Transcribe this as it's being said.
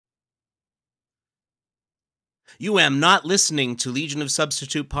You am not listening to Legion of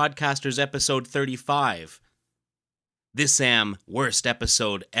Substitute Podcasters episode 35. This am worst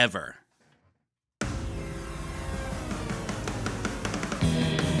episode ever.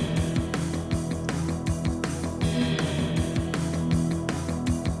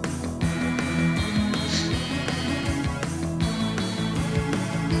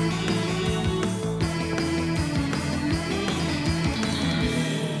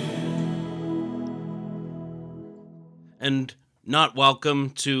 And not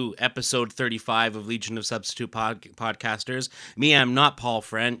welcome to episode 35 of Legion of Substitute Podcasters. Me am not Paul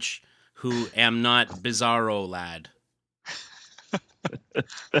French, who am not Bizarro Lad.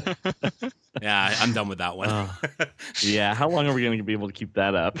 Yeah, I'm done with that one. Yeah, how long are we going to be able to keep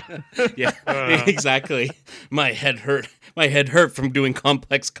that up? Yeah, exactly. My head hurt. My head hurt from doing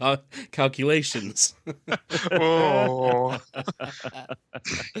complex calculations. Oh.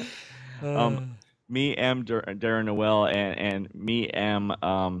 Me am Darren Noel, and me am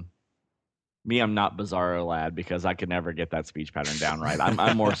not Bizarro Lad because I could never get that speech pattern down right.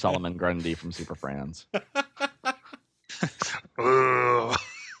 I'm more Solomon Grundy from Super Friends. Oh.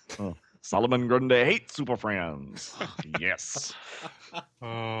 Solomon Grundy hates Super Friends. Yes.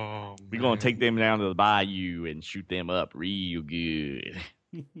 Oh, We're going to take them down to the bayou and shoot them up real good.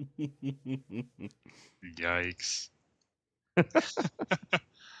 Yikes.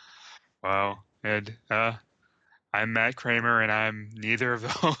 Wow. And I'm Matt Kramer, and I'm neither of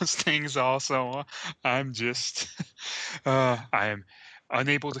those things also. I'm just I am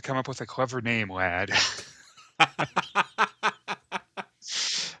unable to come up with a clever name, lad.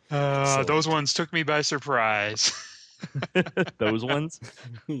 Those ones took me by surprise. Those ones?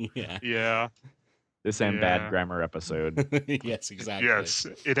 Yeah. Yeah. This and bad grammar episode. Yes, exactly. Yes.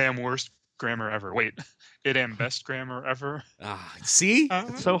 It am worst grammar ever. Wait. It am best grammar ever. See?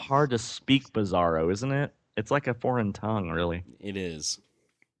 It's so hard to speak Bizarro, isn't it? It's like a foreign tongue, really. It is.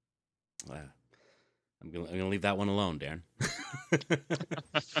 I'm gonna leave that one alone, Darren.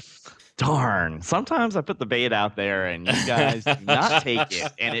 Darn. Sometimes I put the bait out there and you guys do not take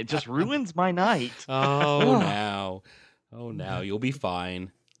it, and it just ruins my night. Oh, now. You'll be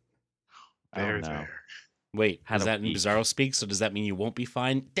fine. There. Wait, is that in Bizarro speak? So does that mean you won't be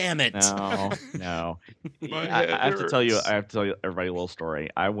fine? Damn it! No. I have to tell you everybody a little story.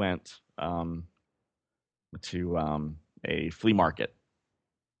 I went to a flea market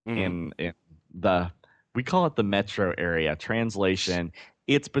in the, we call it the metro area. Translation,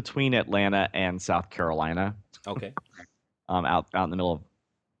 it's between Atlanta and South Carolina. Okay. Out in the middle of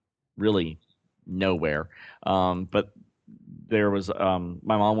really nowhere. But there was my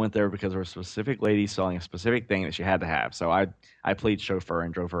mom went there because there was a specific lady selling a specific thing that she had to have. So I played chauffeur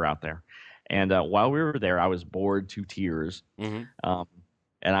and drove her out there. And while we were there, I was bored to tears. Mm-hmm.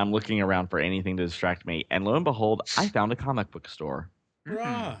 And I'm looking around for anything to distract me. And lo and behold, I found a comic book store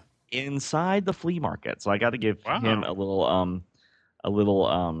inside the flea market. So I got to give him a little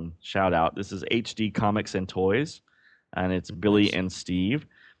shout out. This is HD Comics and Toys, and it's Billy and Steve.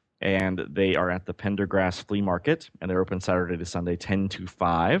 And they are at the Pendergrass Flea Market, and they're open Saturday to Sunday, 10 to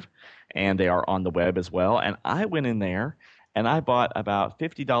 5. And they are on the web as well. And I went in there, and I bought about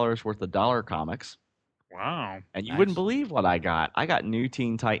 $50 worth of dollar comics. Wow. And you wouldn't believe what I got. I got new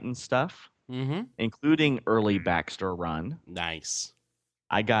Teen Titans stuff, including early Baxter run. Nice.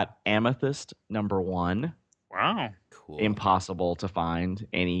 I got Amethyst #1. Wow. Cool. Impossible to find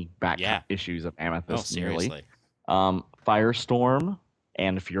any back issues of Amethyst seriously. Firestorm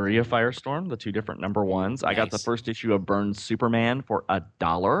and Fury of Firestorm, the two different #1s. Nice. I got the first issue of Burns Superman for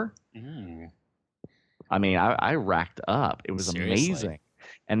 $1. Ooh. I mean, I racked up. It was amazing.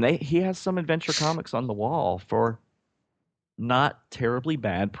 And he has some Adventure Comics on the wall for not terribly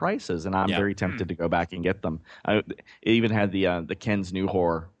bad prices, and I'm very tempted to go back and get them. It even had the Ken's New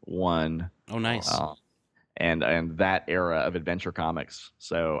Horror one. Oh, nice. And that era of Adventure Comics.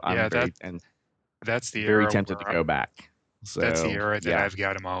 So I'm that's the very era tempted to go back. So, that's the era that I've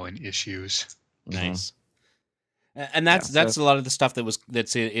got them all in issues. Nice. And that's a lot of the stuff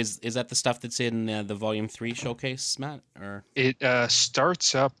that's in, is that the stuff that's in the Volume 3 showcase, Matt? Or it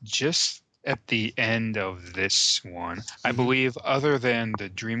starts up just at the end of this one. I believe, other than the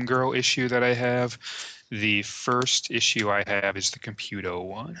Dream Girl issue that I have, the first issue I have is the Computo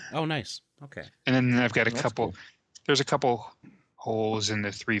one. Oh, nice. Okay. And then I've got a couple. Cool. There's a couple holes in the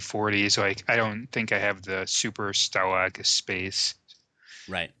 340s. Like, I don't think I have the Super Stalag Space.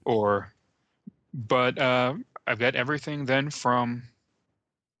 Right. But I've got everything then from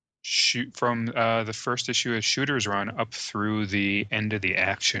the first issue of Shooter's Run up through the end of the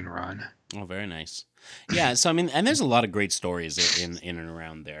Action Run. Oh, very nice. Yeah, so I mean, and there's a lot of great stories in and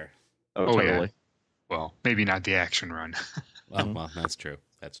around there. Oh, totally. Well, maybe not the action run. Well, that's true.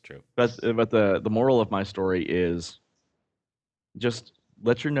 That's true. But the moral of my story is just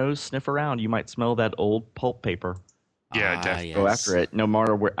let your nose sniff around. You might smell that old pulp paper. Yeah, Ah, definitely. Go yes. after it, no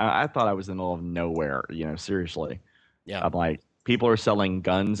matter where. I thought I was in the middle of nowhere. Seriously. Yeah. I'm like, people are selling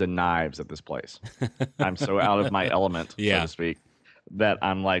guns and knives at this place. I'm so out of my element, so Yeah. to speak, that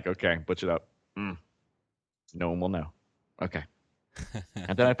I'm like, okay, butch it up. No one will know. Okay.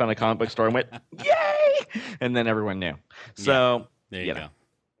 And then I found a comic book store and went, yay! And then everyone knew. So, There you know.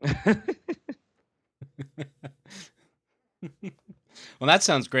 go. Well, that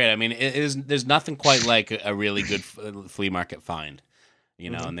sounds great. I mean, there's nothing quite like a really good flea market find,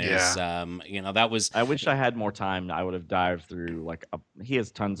 and there's, that was, I wish I had more time. I would have dived through, he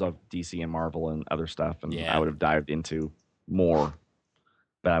has tons of DC and Marvel and other stuff, and Yeah. I would have dived into more,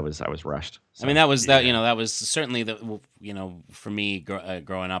 but I was rushed. I mean, that was that was certainly for me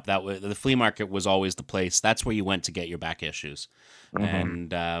growing up, the flea market was always the place. That's where you went to get your back issues.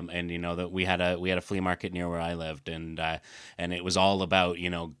 And that we had a flea market near where I lived, and it was all about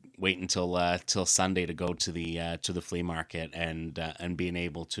wait until till Sunday to go to the flea market and being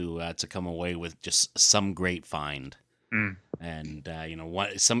able to come away with just some great find, and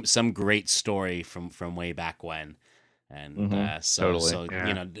some great story from way back when. And totally.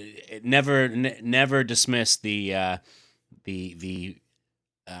 never dismiss the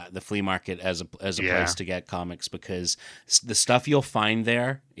flea market as a place to get comics, because the stuff you'll find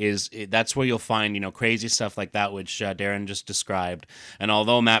there that's where you'll find crazy stuff like that, which Darren just described. And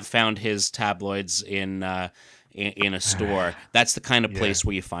although Matt found his tabloids in a store, that's the kind of place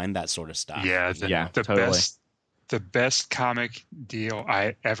where you find that sort of stuff. Totally. The best comic deal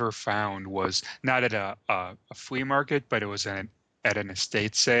I ever found was not at a flea market, but it was at an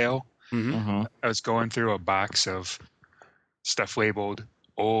estate sale. Mm-hmm. I was going through a box of stuff labeled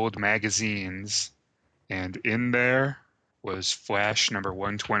old magazines, and in there was Flash number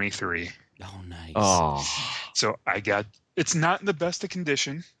 123. Oh, nice. Oh. So it's not in the best of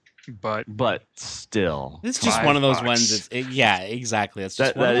condition, but still, it's just one of those ones. Yeah, exactly. It's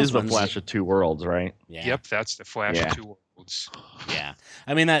just that is the Flash of Two Worlds, right? Yeah. Yep, that's the Flash of Two Worlds. Yeah,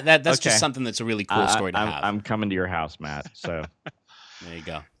 I mean that's just something that's a really cool story to have. I'm coming to your house, Matt. So there you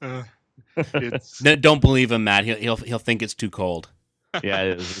go. Don't believe him, Matt. He'll think it's too cold. Yeah,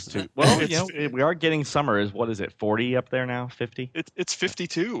 it's too. Well, we are getting summer. What is it? 40 up there now? 50? It's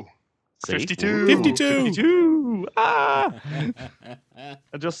 52. See? 52. 52. Ah!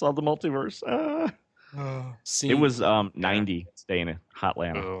 I just saw the multiverse. It was 90 staying in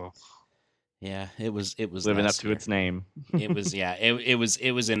Hotlanta. Yeah, it was living up to its name. It was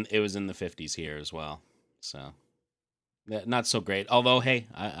it was in the 50s here as well. So not so great. Although hey,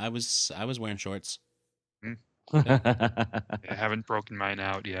 I was wearing shorts. I haven't broken mine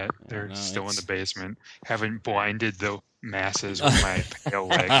out yet. They're still in the basement. Haven't blinded the masses with my pale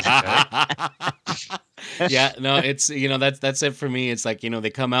legs yet. Yeah, no, it's that's it for me. It's like they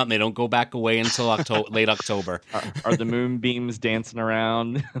come out and they don't go back away until late October. Are the moonbeams dancing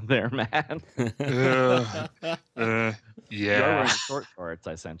around there, Matt? Yeah. You're wearing short shorts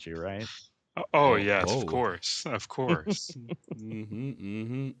I sent you, right? Oh yes, of course.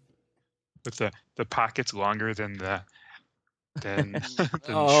 With the pockets longer than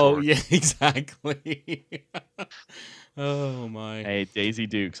shorts. Yeah, exactly. Oh my. Hey, Daisy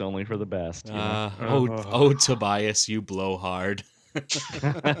Dukes only for the best. Tobias, you blow hard. I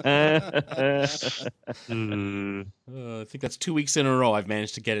think that's 2 weeks in a row I've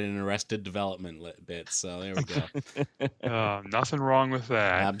managed to get in an Arrested Development bit, so there we go. Nothing wrong with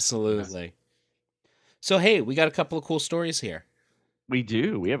that. Absolutely. So hey, we got a couple of cool stories here. We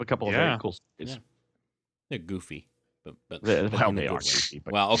do. We have a couple of very cool stories. Yeah. They're goofy, but they are goofy.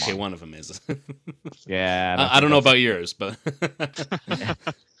 But well, okay, one of them is. Yeah. I don't know about yours, but.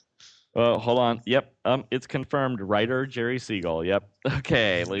 Well, hold on. Yep. It's confirmed. Writer Jerry Siegel. Yep.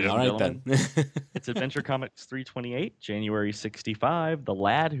 Okay, ladies and gentlemen. It's Adventure Comics 328, January 65. The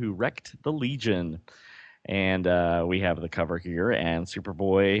Lad Who Wrecked the Legion, and we have the cover here. And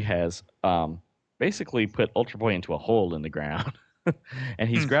Superboy has basically put Ultra Boy into a hole in the ground. And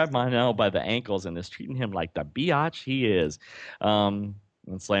he's grabbed Mon-El by the ankles and is treating him like the biatch he is, and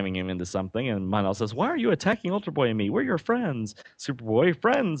slamming him into something. And Mon-El says, "Why are you attacking Ultra Boy and me? We're your friends." Superboy,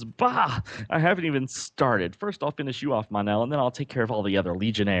 "Friends? Bah! I haven't even started. First, I'll finish you off, Mon-El, and then I'll take care of all the other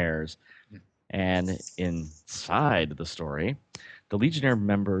Legionnaires." And inside the story, the Legionnaire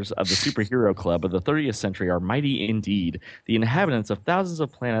members of the superhero club of the 30th century are mighty indeed. The inhabitants of thousands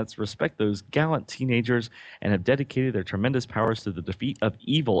of planets respect those gallant teenagers and have dedicated their tremendous powers to the defeat of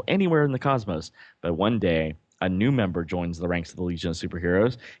evil anywhere in the cosmos. But one day, A new member joins the ranks of the Legion of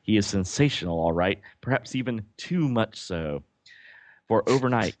Superheroes. He is sensational, all right, perhaps even too much so. For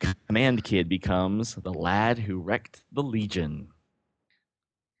overnight, Command Kid becomes the lad who wrecked the Legion.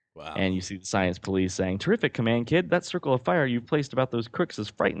 Wow. And you see the science police saying, "Terrific, Command Kid. That circle of fire you've placed about those crooks has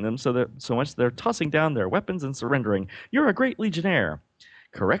frightened them so much they're tossing down their weapons and surrendering. You're a great Legionnaire."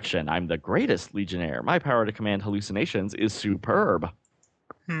 "Correction, I'm the greatest Legionnaire. My power to command hallucinations is superb."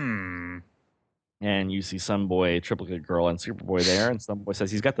 And you see Sunboy, Triplicate Girl, and Superboy there, and Sunboy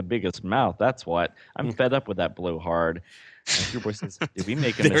says, "He's got the biggest mouth, that's what. I'm fed up with that blowhard." And Superboy says, "Did we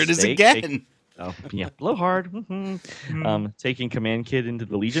make a There mistake?" it is again. Oh, yeah, blowhard. Taking Command Kid into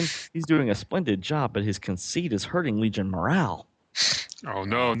the Legion. He's doing a splendid job, but his conceit is hurting Legion morale. Oh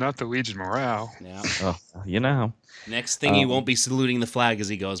no, not the Legion morale. Yeah. Oh, you know. Next thing, he won't be saluting the flag as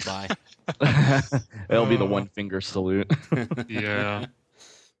he goes by. It'll be the one finger salute. Yeah.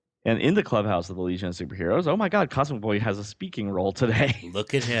 And in the clubhouse of the Legion of Superheroes, oh my God, Cosmic Boy has a speaking role today.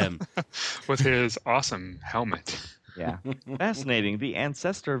 Look at him. With his awesome helmet. Yeah. Fascinating. The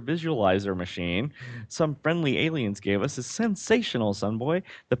Ancestor Visualizer Machine some friendly aliens gave us is sensational, Sunboy.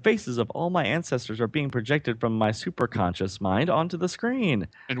 The faces of all my ancestors are being projected from my superconscious mind onto the screen.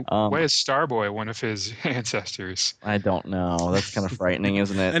 And why is Starboy one of his ancestors? I don't know. That's kind of frightening,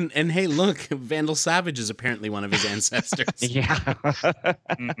 isn't it? And hey, look, Vandal Savage is apparently one of his ancestors. Yeah.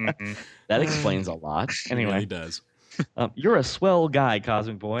 That explains a lot. Anyway. It really does. You're a swell guy,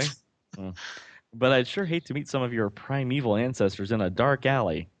 Cosmic Boy. But I'd sure hate to meet some of your primeval ancestors in a dark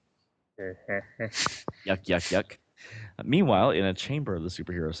alley. Yuck, yuck, yuck. Meanwhile, in a chamber of the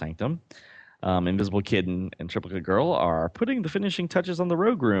superhero sanctum, Invisible Kid and Triplicate Girl are putting the finishing touches on the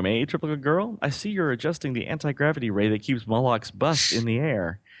Rogue Room, eh, Triplicate Girl? I see you're adjusting the anti-gravity ray that keeps Moloch's bust in the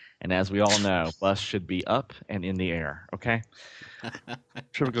air. And as we all know, bust should be up and in the air, okay?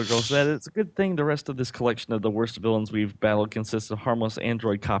 Triplicate Girl said, "It's a good thing the rest of this collection of the worst villains we've battled consists of harmless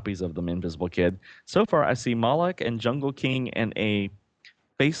android copies of them, Invisible Kid. So far, I see Moloch and Jungle King and a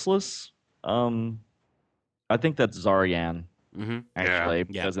faceless, I think that's Zaryan, actually,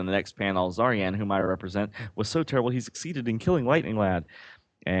 because in the next panel, Zaryan, whom I represent, was so terrible he succeeded in killing Lightning Lad."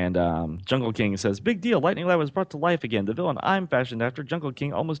 And Jungle King says, "Big deal, Lightning Lad was brought to life again. The villain I'm fashioned after, Jungle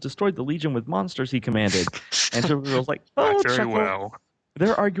King, almost destroyed the Legion with monsters he commanded." And Triplicate Girl's like, "Oh, Very chuckle. well.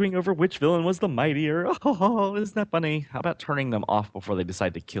 They're arguing over which villain was the mightier. Oh, isn't that funny? How about turning them off before they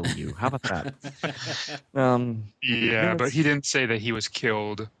decide to kill you? How about that?" Yeah, but he didn't say that he was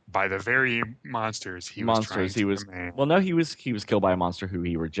killed by the very monsters he was trying to command. Well, no, he was killed by a monster who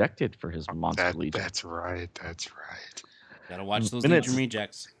he rejected for his monster legion. That's right. Gotta watch those Legion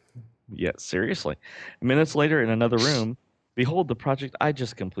rejects. Yeah, seriously. Minutes later, in another room, behold the project I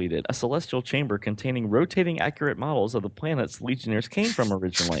just completed, a celestial chamber containing rotating accurate models of the planets Legionnaires came from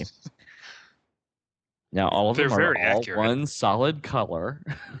originally. Now, all of them are all accurate. one solid color,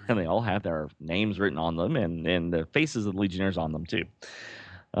 and they all have their names written on them and the faces of the Legionnaires on them, too.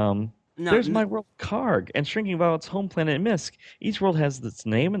 There's my world, Karg, and Shrinking Violet's home planet, Misk. Each world has its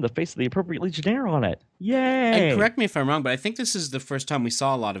name and the face of the appropriate Legionnaire on it. Yay! And correct me if I'm wrong, but I think this is the first time we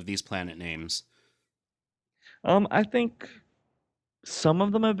saw a lot of these planet names. I think some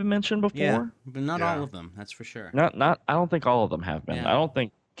of them have been mentioned before. Yeah, but not all of them, that's for sure. Not. I don't think all of them have been. Yeah. I don't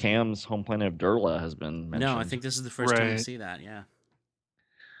think Cam's home planet of Durla has been mentioned. No, I think this is the first time we see that, yeah.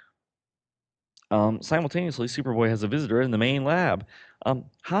 Simultaneously, Superboy has a visitor in the main lab.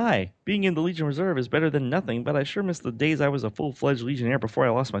 Hi, being in the Legion Reserve is better than nothing, but I sure miss the days I was a full-fledged Legionnaire before I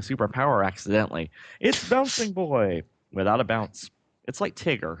lost my superpower accidentally. It's Bouncing Boy, without a bounce. It's like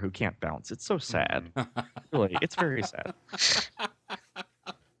Tigger, who can't bounce. It's so sad. Really, it's very sad.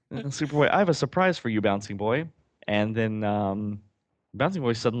 Superboy, I have a surprise for you, Bouncing Boy. And then Bouncing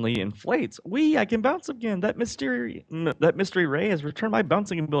Boy suddenly inflates. Wee, I can bounce again. That mystery ray has returned my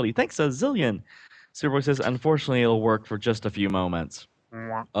bouncing ability. Thanks a zillion. Superboy says, unfortunately, it'll work for just a few moments.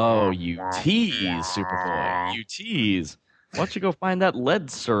 Oh, you tease, Superboy. You tease. Why don't you go find that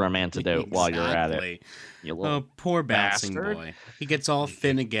lead serum antidote while you're at it? You little poor Bouncing bastard. Boy. He gets all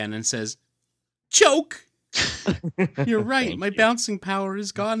thin again and says, "Choke!" You're right. My bouncing power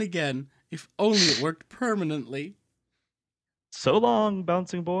is gone again. If only it worked permanently. So long,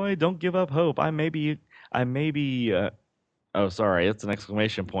 Bouncing Boy. Don't give up hope. I may be. Oh, sorry. It's an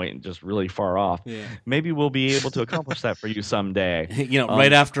exclamation point and just really far off. Yeah. Maybe we'll be able to accomplish that for you someday.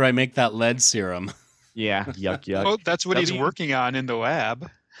 Right after I make that lead serum. Yeah. Yuck, yuck. Oh, that's what he's working on in the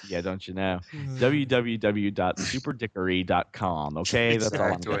lab. Yeah, don't you know? www.superdickery.com. Okay, that's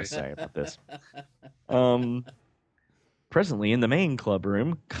all I'm going to say about this. Presently in the main club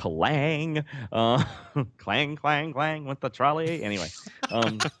room, clang, clang, clang, clang with the trolley. Anyway,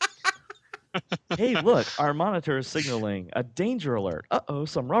 Hey, look, our monitor is signaling a danger alert. Uh-oh,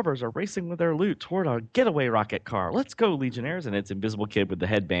 some robbers are racing with their loot toward our getaway rocket car. Let's go, Legionnaires. And it's Invisible Kid with the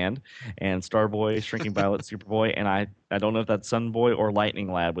headband, and Starboy, Shrinking Violet, Superboy, and I don't know if that's Sunboy or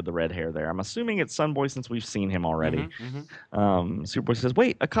Lightning Lad with the red hair there. I'm assuming it's Sunboy since we've seen him already. Superboy says,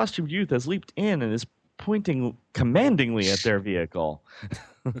 wait, a costumed youth has leaped in and is pointing commandingly at their vehicle.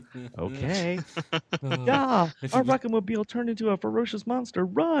 Okay. Yeah, our rocketmobile turned into a ferocious monster.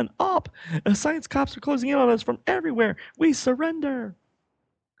 Run up! Science cops are closing in on us from everywhere. We surrender.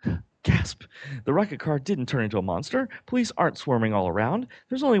 Gasp. The rocket car didn't turn into a monster. Police aren't swarming all around.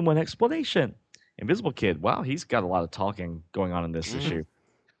 There's only one explanation. Invisible Kid, wow, he's got a lot of talking going on in this issue.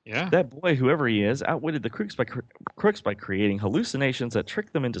 Yeah. That boy, whoever he is, outwitted the crooks by creating hallucinations that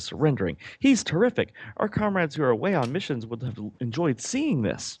tricked them into surrendering. He's terrific. Our comrades who are away on missions would have enjoyed seeing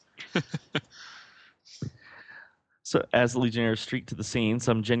this. So, as the Legionnaires streak to the scene,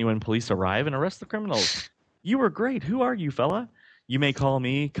 some genuine police arrive and arrest the criminals. You were great. Who are you, fella? You may call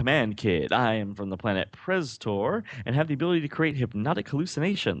me Command Kid. I am from the planet Prestor and have the ability to create hypnotic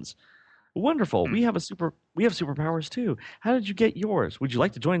hallucinations. Wonderful. We have superpowers too. How did you get yours? Would you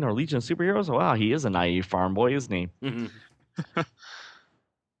like to join our Legion of Superheroes? Wow, he is a naive farm boy, isn't he?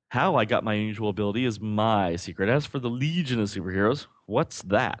 How I got my unusual ability is my secret. As for the Legion of Superheroes, what's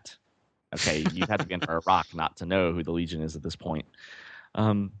that? Okay, you'd have to be under a rock not to know who the Legion is at this point.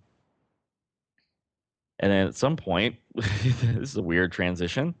 And then at some point, this is a weird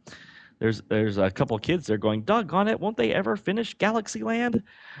transition. There's a couple of kids there going, doggone it, won't they ever finish Galaxyland?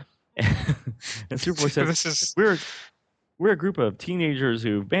 And Superboy says, we're a group of teenagers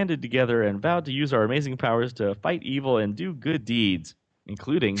who've banded together and vowed to use our amazing powers to fight evil and do good deeds,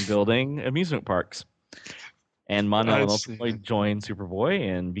 including building amusement parks. And Mono and Ultraboy join Superboy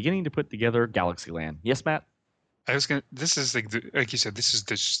in beginning to put together Galaxyland. Yes, Matt? This is like you said, this is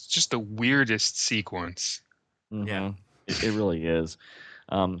just the weirdest sequence. Mm-hmm. Yeah. It really is.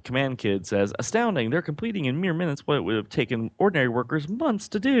 Command Kid says, astounding, they're completing in mere minutes what it would have taken ordinary workers months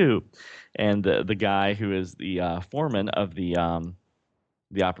to do. And the guy who is the foreman of the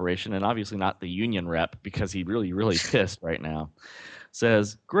operation, and obviously not the union rep because he's really, really pissed right now,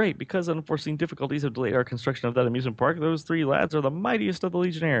 says, great, because unforeseen difficulties have delayed our construction of that amusement park, those three lads are the mightiest of the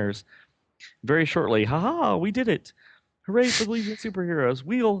Legionnaires. Very shortly, haha, we did it. Hooray for the Legion of Superheroes.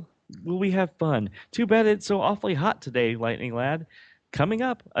 Will we have fun? Too bad it's so awfully hot today, Lightning Lad. Coming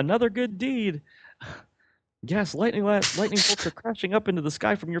up, another good deed. Yes, lightning bolts are crashing up into the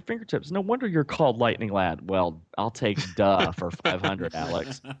sky from your fingertips. No wonder you're called Lightning Lad. Well, I'll take duh for 500,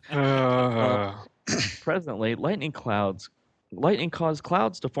 Alex. Presently, lightning caused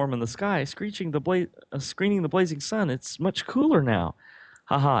clouds to form in the sky, screening the blazing sun. It's much cooler now.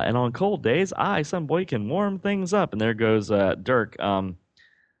 Haha, and on cold days, Sunboy can warm things up. And there goes Dirk,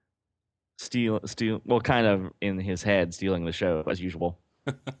 kind of in his head, stealing the show as usual.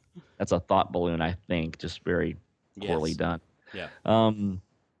 That's a thought balloon, I think, just very poorly done. Yeah. Superboy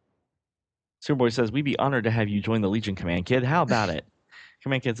says, we'd be honored to have you join the Legion, Command Kid. How about it?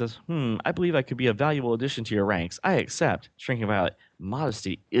 Command Kid says, I believe I could be a valuable addition to your ranks. I accept. Shrinking Violet,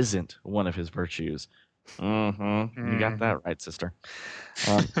 modesty isn't one of his virtues. You got that right, sister.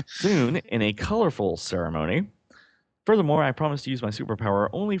 Soon, in a colorful ceremony. Furthermore, I promise to use my superpower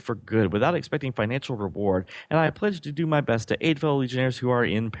only for good, without expecting financial reward, and I pledge to do my best to aid fellow Legionnaires who are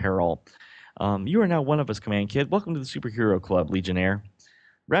in peril. You are now one of us, Command Kid. Welcome to the Superhero Club, Legionnaire.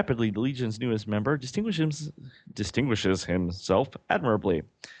 Rapidly, the Legion's newest member distinguishes himself admirably.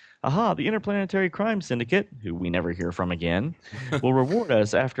 Aha, the Interplanetary Crime Syndicate, who we never hear from again, will reward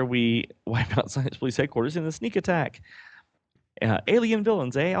us after we wipe out Science Police headquarters in a sneak attack. Alien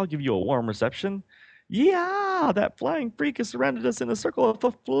villains, eh? I'll give you a warm reception. Yeah, that flying freak has surrounded us in a circle of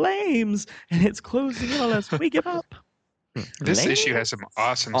the flames, and it's closing in on us. We give up. This issue has some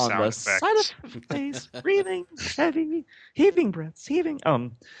awesome on sound the effects. side of the face, breathing heavy, heaving breaths, heaving.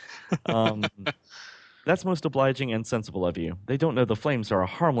 That's most obliging and sensible of you. They don't know the flames are a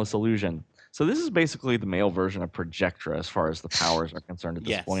harmless illusion. So this is basically the male version of Projectra as far as the powers are concerned at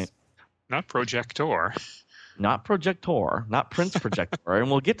this point. Not Projector. Not Projector, not Prince Projector,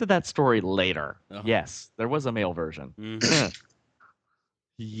 and we'll get to that story later. Uh-huh. Yes, there was a male version.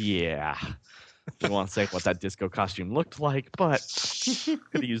 Yeah. We won't say what that disco costume looked like, but could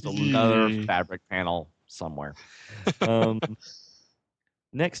have used another fabric panel somewhere.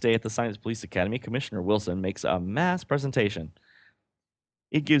 Next day at the Science Police Academy, Commissioner Wilson makes a mass presentation.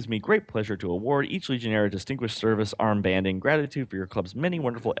 It gives me great pleasure to award each Legionnaire a Distinguished Service Armband in gratitude for your club's many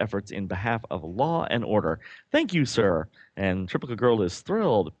wonderful efforts in behalf of law and order. Thank you, sir. And Triplicate Girl is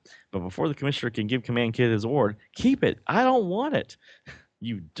thrilled. But before the Commissioner can give Command Kid his award, keep it. I don't want it.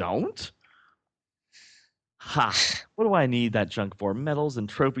 You don't? Ha! What do I need that junk for? Medals and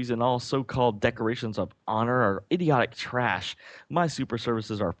trophies and all so-called decorations of honor are idiotic trash. My super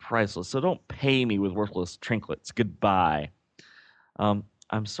services are priceless, so don't pay me with worthless trinkets. Goodbye.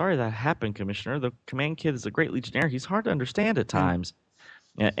 I'm sorry that happened, Commissioner. The Command Kid is a great Legionnaire. He's hard to understand at times,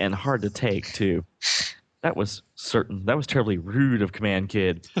 and hard to take too. That was certain. That was terribly rude of Command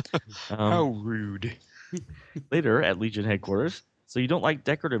Kid. How rude. Later at Legion headquarters. So you don't like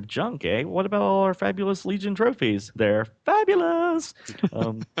decorative junk, eh? What about all our fabulous Legion trophies? They're fabulous.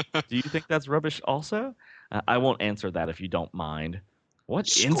 Do you think that's rubbish also? I won't answer that if you don't mind. What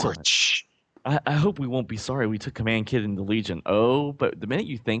insolence! Scorch. I hope we won't be sorry we took Command Kid into Legion. Oh, but the minute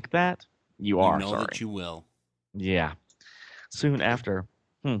you think that, you You are know sorry. that you will. Yeah. Soon after,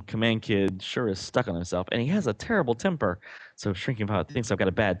 Command Kid sure is stuck on himself, and he has a terrible temper. So Shrinking Violet thinks I've got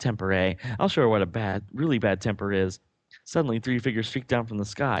a bad temper, eh? I'll show her what a really bad temper is. Suddenly, three figures streak down from the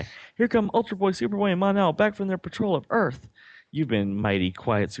sky. Here come Ultra Boy, Superboy, and Mon-El back from their patrol of Earth. You've been mighty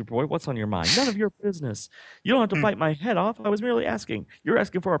quiet, Superboy. What's on your mind? None of your business. You don't have to bite my head off. I was merely asking. You're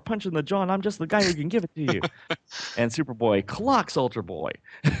asking for a punch in the jaw, and I'm just the guy who can give it to you. And Superboy clocks Ultra Boy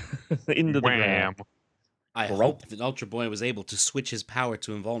into the ground. Wham. I hope that Ultra Boy was able to switch his power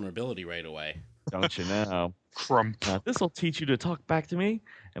to invulnerability right away. Don't you know? Crump. This'll teach you to talk back to me.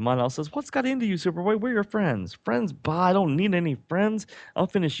 And Mon-El says, what's got into you, Superboy? We're your friends. Friends? Bah, I don't need any friends. I'll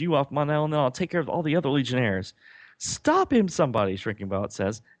finish you off, Mon-El, and then I'll take care of all the other Legionnaires. Stop him, somebody, Shrinking Violet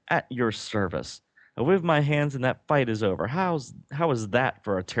says. At your service. I wave my hands and that fight is over. How is that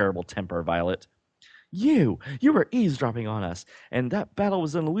for a terrible temper, Violet? You were eavesdropping on us, and that battle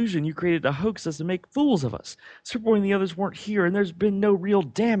was an illusion you created to hoax us and make fools of us. Superboy and the others weren't here, and there's been no real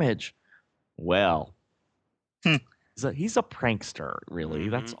damage. Well, he's a prankster, really.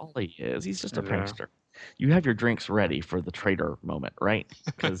 That's all he is. He's just a Yeah. prankster. You have your drinks ready for the traitor moment, right?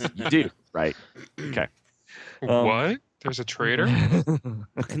 Because you do, right? Okay. What? There's a traitor?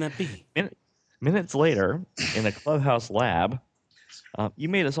 What can that be? Minutes later, in a clubhouse lab, you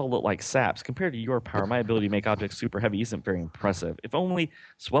made us all look like saps. Compared to your power, my ability to make objects super heavy isn't very impressive. If only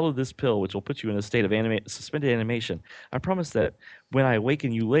swallow this pill, which will put you in a state of suspended animation. I promise that when I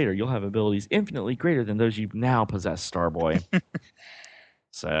awaken you later, you'll have abilities infinitely greater than those you now possess, Starboy.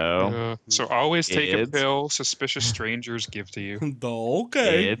 So always take a kids. pill suspicious strangers give to you.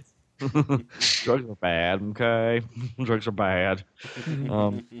 Okay. kids, drugs are bad, okay? Drugs are bad.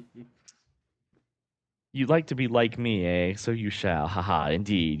 You'd like to be like me, eh? So you shall. Haha,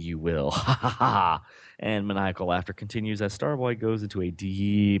 indeed you will. Ha ha ha. And maniacal laughter continues as Starboy goes into a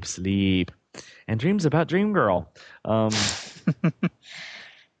deep sleep and dreams about Dream Girl.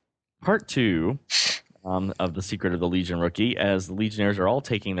 Part 2 of The Secret of the Legion Rookie, as the Legionnaires are all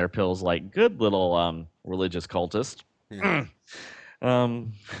taking their pills like good little religious cultists. Yeah.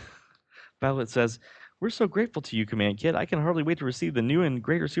 Violet says, we're so grateful to you, Command Kid. I can hardly wait to receive the new and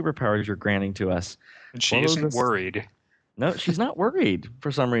greater superpowers you're granting to us. And she Swallow isn't this- worried. No, she's not worried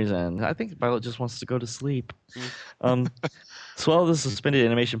for some reason. I think Violet just wants to go to sleep. Swallow the suspended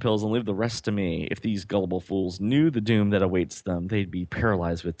animation pills and leave the rest to me. If these gullible fools knew the doom that awaits them, they'd be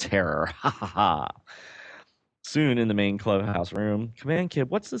paralyzed with terror. Ha ha ha. Soon in the main clubhouse room, Command Kid,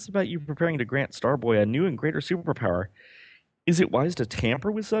 what's this about you preparing to grant Starboy a new and greater superpower? Is it wise to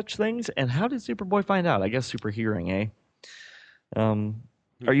tamper with such things? And how did Superboy find out? I guess super hearing, eh?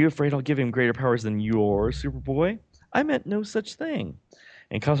 Are you afraid I'll give him greater powers than yours, Superboy? I meant no such thing.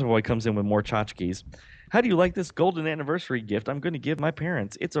 And Cosmoboy comes in with more tchotchkes. How do you like this golden anniversary gift I'm going to give my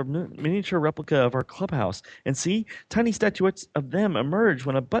parents? It's a miniature replica of our clubhouse. And see, tiny statuettes of them emerge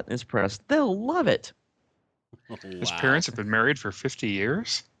when a button is pressed. They'll love it. His Wow. parents have been married for 50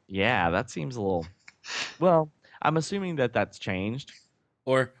 years? Yeah, that seems a little... Well, I'm assuming that that's changed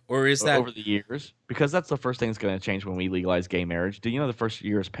Or is that over the years, because that's the first thing that's going to change when we legalize gay marriage. Do you know the first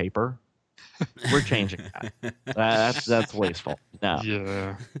year is paper? We're changing that. That's wasteful. No,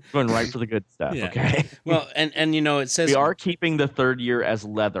 Yeah. going right for the good stuff. Yeah. Okay. well? And you know it says We are keeping the third year as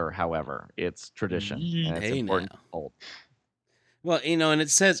leather, however. It's tradition. And it's Hey, important now. to hold. Well, you know, and it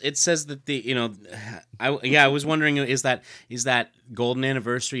says that the I was wondering is that golden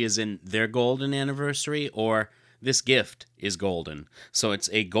anniversary is in their golden anniversary, or this gift is golden, so it's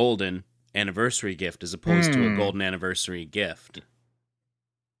a golden anniversary gift as opposed to a golden anniversary gift.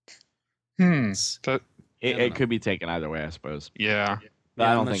 It's- That, don't It know. could be taken either way, I suppose. yeah. But Yeah,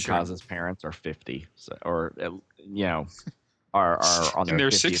 I I'm don't not think sure. Kaz's parents are 50, so, or are on In their their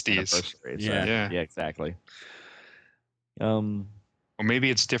 50th 60s. anniversary. So, Yeah. Yeah. exactly. Well, maybe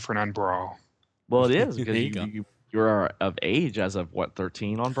it's different on Brawl. Well, it is because There you go. you're of age as of what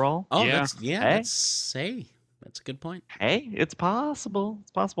 13 on Brawl. Oh, Yeah. let's Hey? say That's a good point. Hey, it's possible.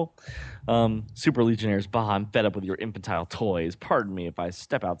 It's possible. Super Legionnaires, bah, I'm fed up with your infantile toys. Pardon me if I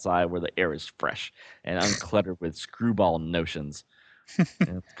step outside where the air is fresh and uncluttered with screwball notions.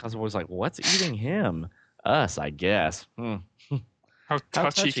 And Cosmo's like, what's eating him? Us, I guess. How How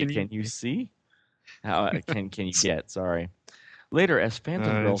touchy touchy can can you see? How can you get? Sorry. Later, as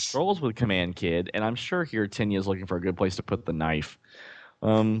Phantom Girl Nice. strolls with Command Kid, and I'm sure here Tinya's looking for a good place to put the knife.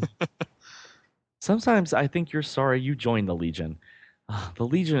 Um, Sometimes I think you're sorry you joined the Legion. The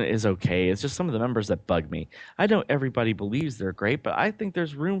Legion is okay. It's just some of the members that bug me. I know everybody believes they're great, but I think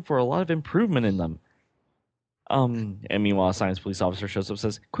there's room for a lot of improvement in them. And meanwhile, a science police officer shows up and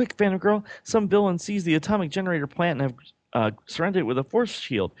says, Quick, Phantom Girl, some villain seized the atomic generator plant and have surrounded it with a force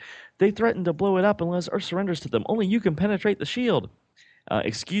shield. They threaten to blow it up unless Earth surrenders to them. Only you can penetrate the shield.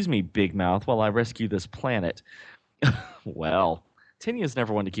 Excuse me, Big Mouth, while I rescue this planet. Well, Tinya's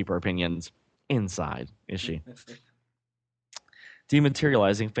never one to keep her opinions inside, is she?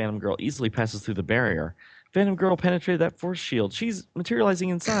 Dematerializing, Phantom Girl easily passes through the barrier. Phantom Girl penetrated that force shield. She's materializing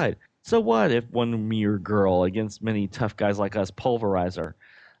inside. So what if one mere girl against many tough guys like us pulverize her?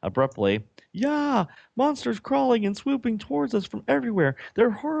 Abruptly, yeah, monsters crawling and swooping towards us from everywhere. They're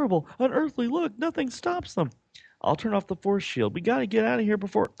horrible, unearthly. Look, nothing stops them. I'll turn off the force shield. We gotta get out of here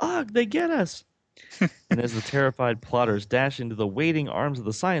before, they get us. And as the terrified plotters dash into the waiting arms of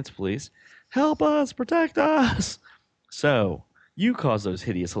the science police, help us, protect us. So, you caused those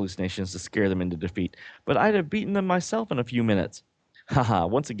hideous hallucinations to scare them into defeat, but I'd have beaten them myself in a few minutes. Haha,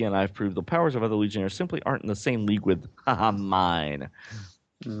 once again I've proved the powers of other Legionnaires simply aren't in the same league with, mine.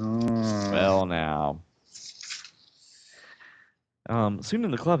 Well, now. Soon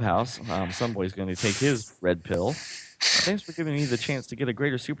in the clubhouse, Sunboy's going to take his red pill. Thanks for giving me the chance to get a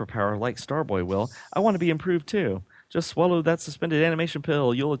greater superpower like Starboy will. I want to be improved too. Just swallow that suspended animation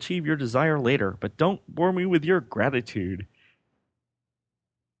pill. You'll achieve your desire later, but don't bore me with your gratitude.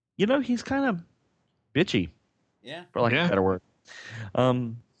 You know, he's kind of bitchy, Yeah. for lack of a better word.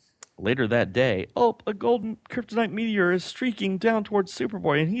 Later that day, a golden kryptonite meteor is streaking down towards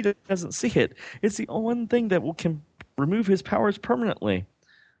Superboy, and he doesn't see it. It's the one thing that can remove his powers permanently.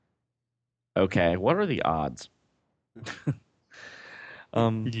 Okay, what are the odds?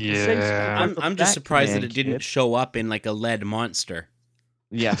 Yeah. I'm just surprised that it didn't kid. show up in like a lead monster.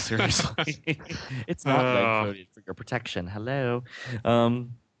 Yeah, seriously. It's not lead coated for your protection. Hello.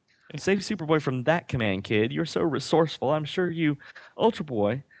 Save Superboy from that command, kid. You're so resourceful. I'm sure you, Ultra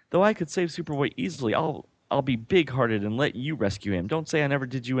Boy. Though I could save Superboy easily, I'll be big-hearted and let you rescue him. Don't say I never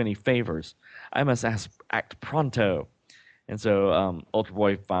did you any favors. I must act pronto. And so Ultra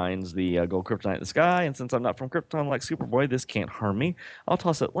Boy finds the gold kryptonite in the sky, and since I'm not from Krypton like Superboy, this can't harm me. I'll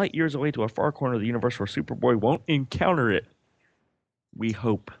toss it light years away to a far corner of the universe where Superboy won't encounter it. We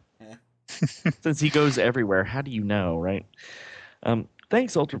hope. Since he goes everywhere, how do you know, right?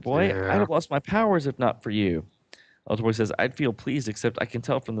 Thanks, Ultra Boy. Yeah. I'd have lost my powers if not for you. Ultra Boy says, I'd feel pleased, except I can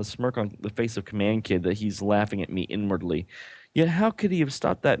tell from the smirk on the face of Command Kid that he's laughing at me inwardly. Yet how could he have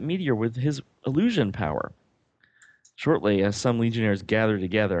stopped that meteor with his illusion power? Shortly, as some Legionnaires gather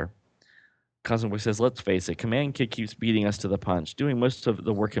together, Cosmo Boy says, let's face it, Command Kid keeps beating us to the punch, doing most of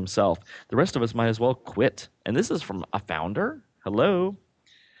the work himself. The rest of us might as well quit. And this is from a founder? Hello?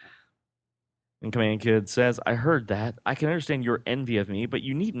 And Command Kid says, I heard that. I can understand your envy of me, but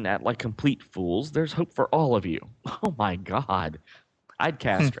you needn't act like complete fools. There's hope for all of you. Oh my God. I'd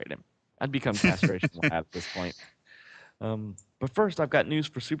castrate him. I'd become castration lab at this point. But first, I've got news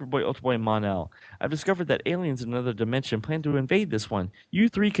for Superboy, Ultra Boy, and Mon-El. I've discovered that aliens in another dimension plan to invade this one. You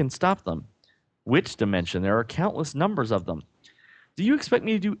three can stop them. Which dimension? There are countless numbers of them. Do you expect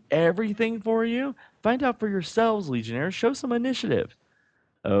me to do everything for you? Find out for yourselves, Legionnaires. Show some initiative.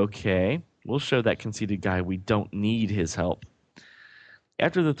 Okay, we'll show that conceited guy we don't need his help.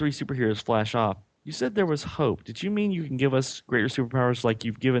 After the three superheroes flash off, you said there was hope. Did you mean you can give us greater superpowers like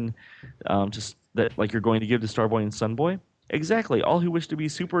you've given like you're going to give to Starboy and Sunboy? Exactly. All who wish to be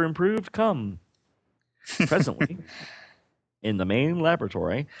super improved, come. Presently, in the main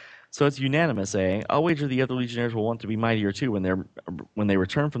laboratory. So it's unanimous, eh? I'll wager the other Legionnaires will want to be mightier too when they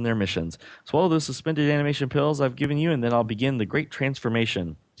return from their missions. Swallow those suspended animation pills I've given you, and then I'll begin the great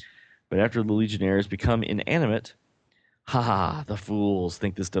transformation. But after the Legionnaires become inanimate, the fools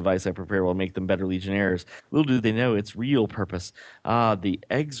think this device I prepare will make them better Legionnaires. Little do they know its real purpose. The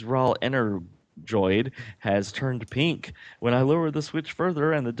Exral Energoid has turned pink. When I lower the switch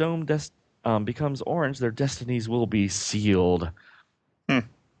further and the dome becomes orange, their destinies will be sealed.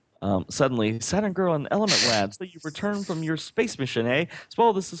 Suddenly, Saturn Girl and Element Lad, so you've returned from your space mission, eh?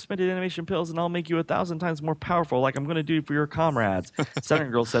 Swallow the suspended animation pills and I'll make you 1,000 times more powerful like I'm going to do for your comrades.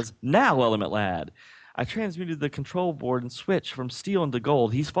 Saturn Girl says, now, Element Lad. I transmuted the control board and switch from steel into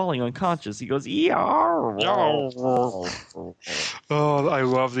gold. He's falling unconscious. He goes, "Yarr." Oh, I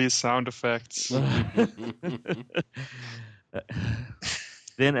love these sound effects.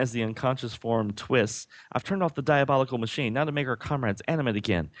 Then, as the unconscious form twists, I've turned off the diabolical machine, now to make our comrades animate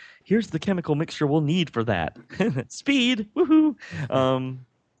again. Here's the chemical mixture we'll need for that. Speed! Woohoo!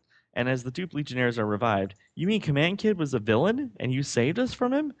 And as the dupe legionnaires are revived, you mean Command Kid was a villain, and you saved us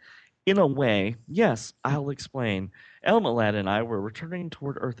from him? In a way, yes, I'll explain. Element Lad and I were returning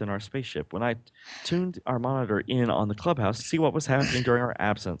toward Earth in our spaceship when I tuned our monitor in on the clubhouse to see what was happening during our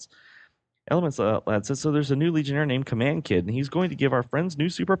absence. Elements Lad says, so there's a new Legionnaire named Command Kid, and he's going to give our friends new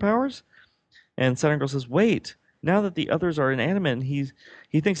superpowers? And Saturn Girl says, wait, now that the others are inanimate and he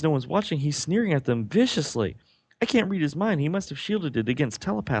thinks no one's watching, he's sneering at them viciously. I can't read his mind. He must have shielded it against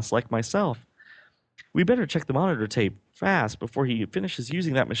telepaths like myself. We better check the monitor tape fast before he finishes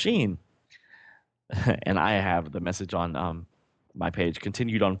using that machine. And I have the message on my page,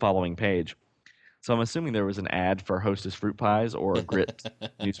 continued on following page. So I'm assuming there was an ad for Hostess fruit pies or Grit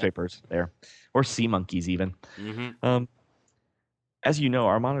newspapers there, or Sea Monkeys even. Mm-hmm. As you know,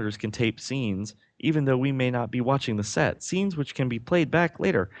 our monitors can tape scenes, even though we may not be watching the set. Scenes which can be played back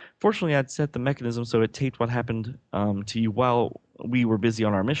later. Fortunately, I'd set the mechanism so it taped what happened to you while we were busy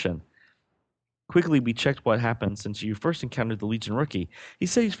on our mission. Quickly, we checked what happened since you first encountered the Legion rookie. He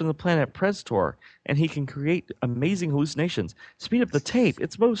said he's from the planet Prestor, and he can create amazing hallucinations. Speed up the tape.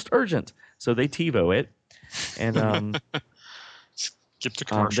 It's most urgent. So they TiVo it. And Skip to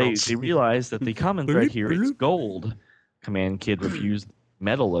commercials. they realized that the common thread here is gold. Command Kid refused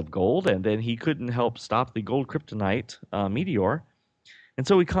metal of gold, and then he couldn't help stop the gold kryptonite meteor. And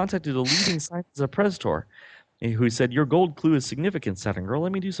so we contacted a leading scientist of Prestor, who said, your gold clue is significant, Saturn Girl.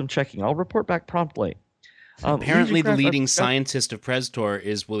 Let me do some checking. I'll report back promptly. Apparently, the leading scientist of Prestor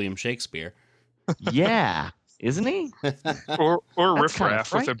is William Shakespeare. Yeah, isn't he? Or That's kinda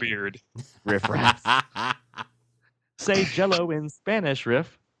Riffraff with a beard. Riffraff. Say jello in Spanish,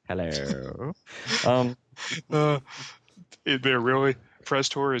 Riff. Hello. They're really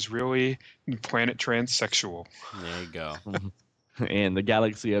Prestor is really planet transsexual. There you go. In the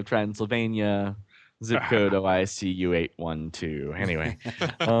galaxy of Transylvania, zip code OICU 812. Anyway.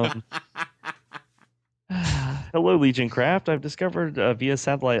 Hello, Legion Craft. I've discovered via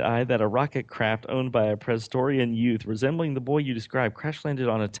satellite eye that a rocket craft owned by a Prestorian youth resembling the boy you described crash landed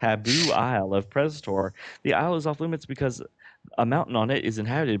on a taboo isle of Prestor. The isle is off limits because a mountain on it is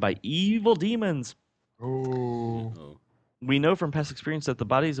inhabited by evil demons. Oh. We know from past experience that the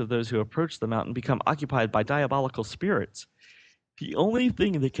bodies of those who approach the mountain become occupied by diabolical spirits. The only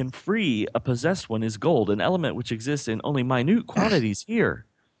thing that can free a possessed one is gold, an element which exists in only minute quantities here.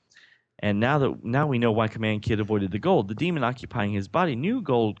 And now we know why Command Kid avoided the gold. The demon occupying his body knew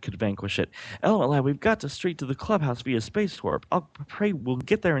gold could vanquish it. Element Lad, we've got to straight to the clubhouse via space warp. I'll pray we'll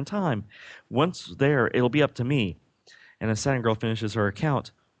get there in time. Once there, it'll be up to me. And as Saturn Girl finishes her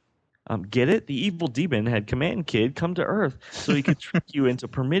account, get it? The evil demon had Command Kid come to Earth so he could trick you into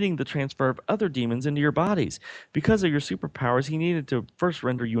permitting the transfer of other demons into your bodies. Because of your superpowers, he needed to first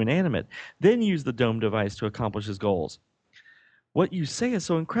render you inanimate, then use the dome device to accomplish his goals. What you say is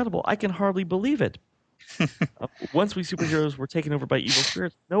so incredible, I can hardly believe it. Once we superheroes were taken over by evil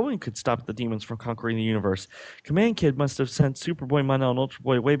spirits, no one could stop the demons from conquering the universe. Command Kid must have sent Superboy, Monel, and Ultra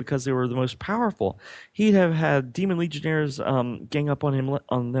Boy away because they were the most powerful. He'd have had demon legionnaires gang up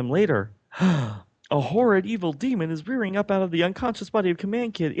on them later. A horrid evil demon is rearing up out of the unconscious body of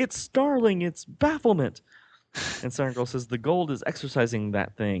Command Kid. It's snarling. It's bafflement. And Saturn Girl says the gold is exercising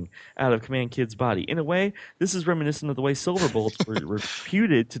that thing out of Command Kid's body. In a way, this is reminiscent of the way silver bullets were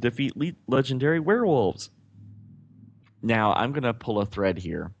reputed to defeat legendary werewolves. Now, I'm going to pull a thread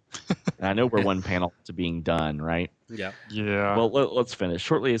here. And I know we're one panel to being done, right? Yeah. Yeah. Well, let's finish.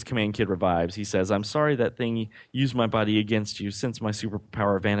 Shortly as Command Kid revives, he says, I'm sorry that thing used my body against you since my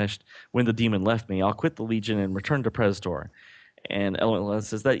superpower vanished when the demon left me. I'll quit the Legion and return to Prestor. And Element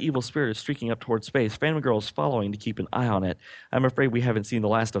says that evil spirit is streaking up towards space. Phantom Girl is following to keep an eye on it. I'm afraid we haven't seen the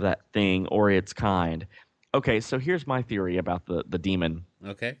last of that thing or its kind. Okay, so here's my theory about the demon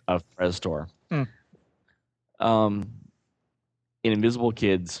of Prestor. In Invisible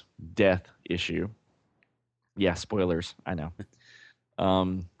Kid's death issue, yeah, spoilers, I know.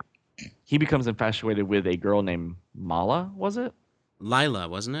 He becomes infatuated with a girl named Mala, was it? Lila,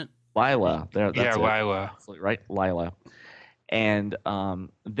 wasn't it? Lila. That's it. Lila. Right, Lila. And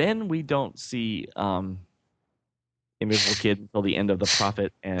then we don't see Invisible Kid until the end of the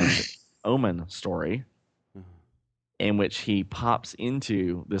Prophet and Omen story, in which he pops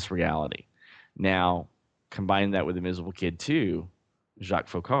into this reality. Now, combine that with Invisible Kid 2, Jacques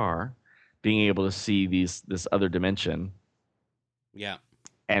Faucard, being able to see this other dimension Yeah.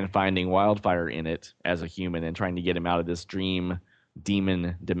 and finding Wildfire in it as a human and trying to get him out of this dream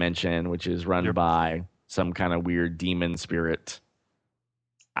demon dimension, which is run Yep. by some kind of weird demon spirit.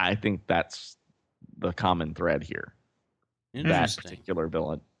 I think that's the common thread here. That Interesting. particular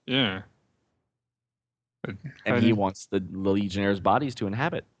villain. Yeah. And he wants the Legionnaires' bodies to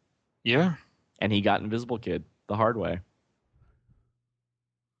inhabit. Yeah. And he got Invisible Kid the hard way.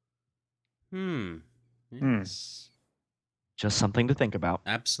 Yes. Just something to think about.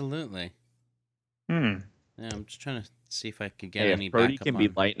 Absolutely. Hmm. Yeah, I'm just trying to see if I could get Hey, any if Brody backup can be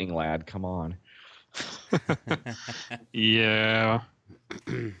on. Lightning Lad, come on. Yeah.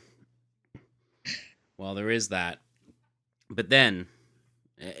 Well, there is that. But then,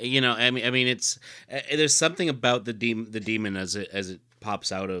 I mean, it's there's something about the demon as it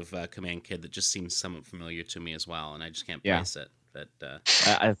pops out of Command Kid that just seems somewhat familiar to me as well, and I just can't place it. But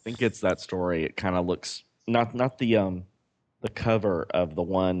I think it's that story. It kind of looks not the cover of the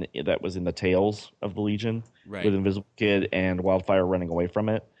one that was in the Tales of the Legion right, with Invisible Kid and Wildfire running away from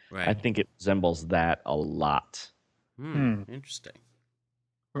it. right. I think it resembles that a lot. Interesting.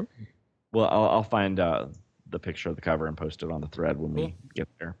 Well, I'll find the picture of the cover and post it on the thread when we get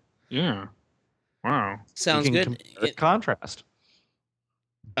there. Yeah. Wow. Sounds we can good. Compare and contrast.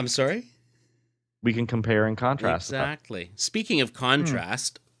 I'm sorry? We can compare and contrast. Exactly. Speaking of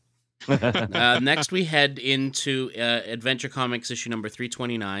contrast, next we head into Adventure Comics issue number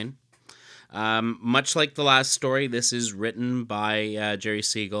 329. Much like the last story, this is written by Jerry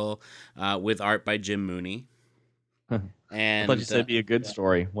Siegel with art by Jim Mooney. And I thought you said it'd be a good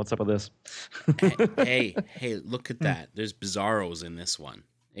story. What's up with this? hey, look at that. There's Bizarros in this one.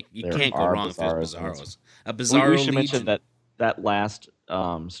 You There can't go are wrong if there's Bizarros. Bizarros. A Bizarro We should Legion. mention that last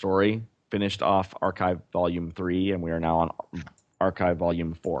story finished off Archive Volume 3, and we are now on Archive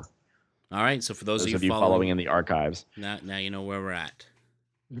Volume 4. All right, so for those of of you you following in the archives. now you know where we're at.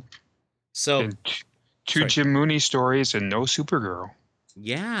 So And two sorry. Jim Mooney stories and no Supergirl.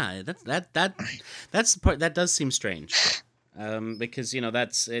 Yeah, that's the part that does seem strange, because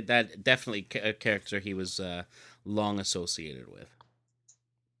that definitely a character he was long associated with.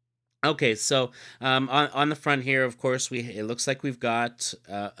 Okay, so on the front here, of course, it looks like we've got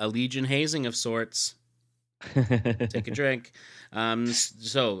a Legion hazing of sorts. Take a drink.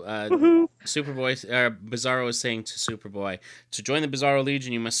 Superboy, Bizarro is saying to Superboy, to join the Bizarro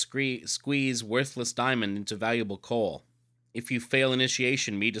Legion, you must squeeze worthless diamond into valuable coal. If you fail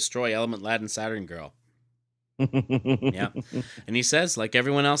initiation, me destroy Element Lad and Saturn Girl. Yeah. And he says, like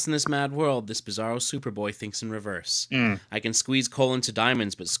everyone else in this mad world, this Bizarro Superboy thinks in reverse. I can squeeze coal into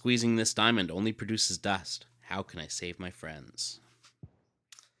diamonds, but squeezing this diamond only produces dust. How can I save my friends?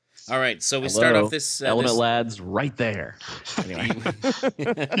 All right, so we start off this... Element Lad's right there. Anyway.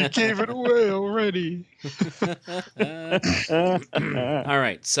 You gave it away already. All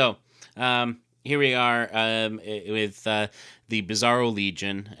right, so... here we are with the Bizarro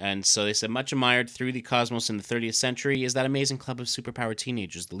Legion, and so they said, much admired through the cosmos in the 30th century is that amazing club of superpowered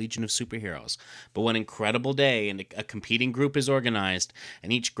teenagers, the Legion of Superheroes. But one incredible day, and a competing group is organized,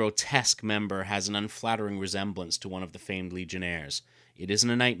 and each grotesque member has an unflattering resemblance to one of the famed Legionnaires. It isn't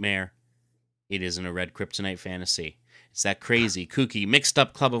a nightmare. It isn't a red kryptonite fantasy. It's that crazy, kooky,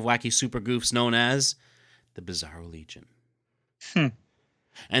 mixed-up club of wacky super goofs known as the Bizarro Legion.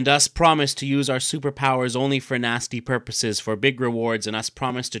 And us promise to use our superpowers only for nasty purposes, for big rewards, and us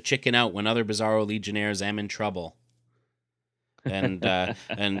promise to chicken out when other Bizarro Legionnaires am in trouble. And Bizarro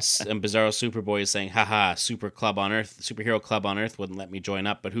Superboy is saying, haha, superhero club on Earth wouldn't let me join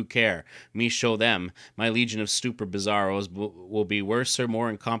up, but who care? Me show them. My legion of super Bizarros will be worse or more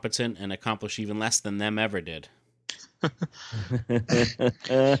incompetent and accomplish even less than them ever did. And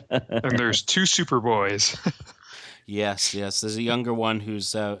there's two Superboys. Yes. There's a younger one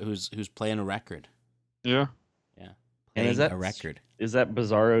who's playing a record. Yeah. Yeah. And is Playing that a record? Is that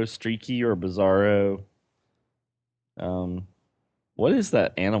Bizarro Streaky or Bizarro? What is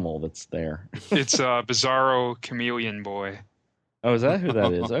that animal that's there? It's a Bizarro Chameleon Boy. Oh, is that who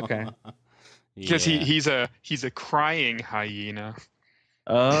that is? Okay. Because Yeah. he's a crying hyena.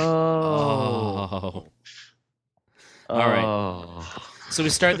 Oh. All right. So we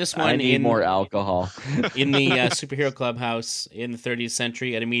start this one I need in more alcohol. in the superhero clubhouse in the 30th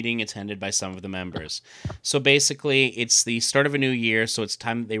century at a meeting attended by some of the members. So basically, it's the start of a new year, so it's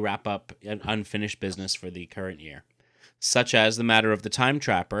time that they wrap up an unfinished business for the current year, such as the matter of the Time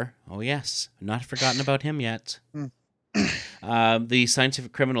Trapper. Oh yes, not forgotten about him yet. The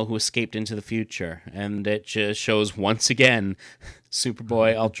scientific criminal who escaped into the future, and it just shows once again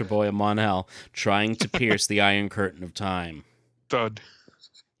Superboy, Ultra Boy, and Mon-El trying to pierce the Iron Curtain of Time. Thud.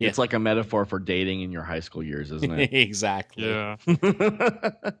 Yeah. It's like a metaphor for dating in your high school years, isn't it? Exactly. Yeah.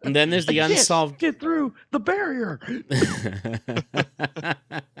 And then there's the I can't unsolved. get through the barrier.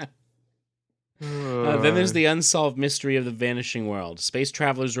 Then there's the unsolved mystery of the vanishing world. Space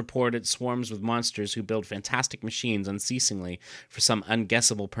travelers report it swarms with monsters who build fantastic machines unceasingly for some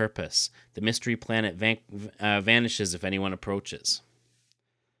unguessable purpose. The mystery planet vanishes if anyone approaches.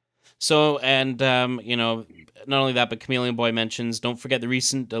 So, and, not only that, but Chameleon Boy mentions, don't forget the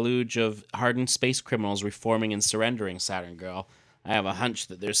recent deluge of hardened space criminals reforming and surrendering, Saturn Girl. I have a hunch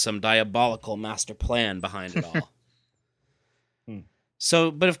that there's some diabolical master plan behind it all.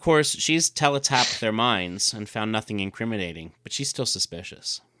 So, but of course, she's teletapped their minds and found nothing incriminating, but she's still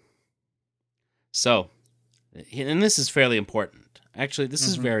suspicious. So, and this is fairly important. Actually, this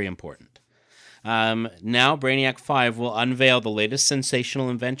is very important. Now, Brainiac 5 will unveil the latest sensational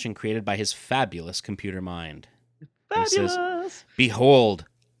invention created by his fabulous computer mind. Fabulous! He says, behold,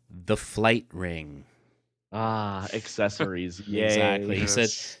 the flight ring. Accessories. Yay. Exactly. He Yes. said,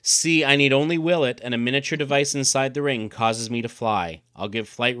 see, I need only will it, and a miniature device inside the ring causes me to fly. I'll give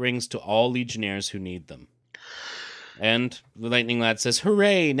flight rings to all Legionnaires who need them. And the Lightning Lad says,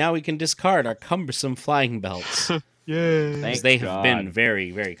 hooray, now we can discard our cumbersome flying belts. Yay. Thank Because they have God. been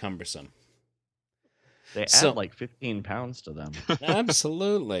very, very cumbersome. They add So- like 15 pounds to them.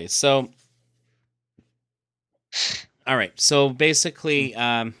 Absolutely. So, all right. So basically,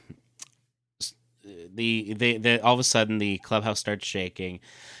 the all of a sudden the clubhouse starts shaking,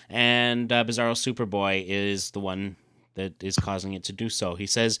 and Bizarro Superboy is the one that is causing it to do so. He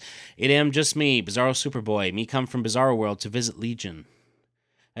says, "It am just me, Bizarro Superboy. Me come from Bizarro World to visit Legion."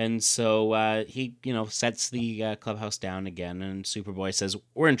 And so he, sets the clubhouse down again, and Superboy says,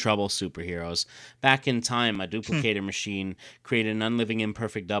 we're in trouble, superheroes. Back in time, a duplicator machine created an unliving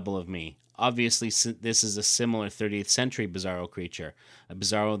imperfect double of me. Obviously, this is a similar 30th century Bizarro creature, a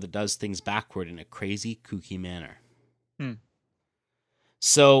Bizarro that does things backward in a crazy, kooky manner.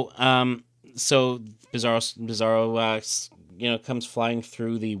 So Bizarro comes flying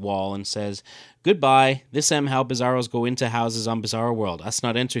through the wall and says, goodbye. This am how Bizarros go into houses on Bizarro World. Us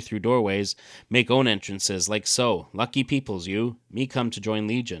not enter through doorways, make own entrances, like so. Lucky peoples, you. Me come to join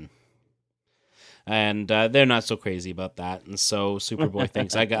Legion. And they're not so crazy about that. And so Superboy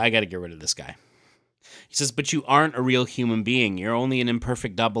thinks, I got to get rid of this guy. He says, but you aren't a real human being. You're only an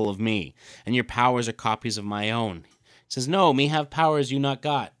imperfect double of me. And your powers are copies of my own. He says, no, me have powers you not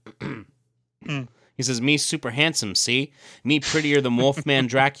got. He says, me super handsome, see? Me prettier than Wolfman,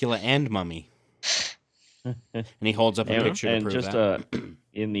 Dracula, and Mummy. And he holds up a picture to prove that.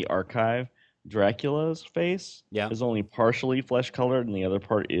 In the archive, Dracula's face is only partially flesh colored, and the other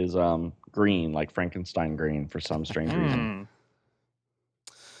part is green, like Frankenstein green, for some strange reason.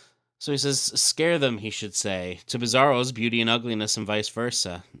 So he says, scare them, he should say. To Bizarros, beauty and ugliness and vice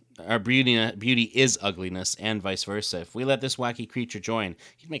versa. Our beauty is ugliness and vice versa. If we let this wacky creature join,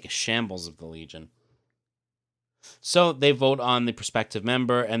 he'd make a shambles of the Legion. So they vote on the prospective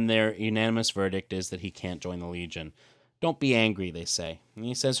member, and their unanimous verdict is that he can't join the Legion. Don't be angry, they say. And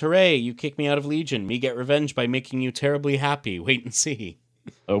he says, hooray, you kick me out of Legion. Me get revenge by making you terribly happy. Wait and see.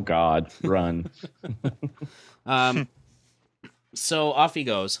 Oh, God. Run. So off he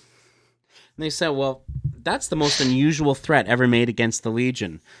goes. And they said, well, that's the most unusual threat ever made against the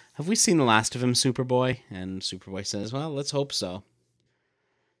Legion. Have we seen the last of him, Superboy? And Superboy says, well, let's hope so.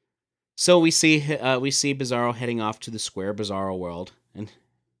 So we see Bizarro heading off to the square Bizarro world. And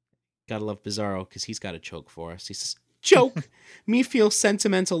gotta love Bizarro, because he's got a choke for us. He says, choke! Me feel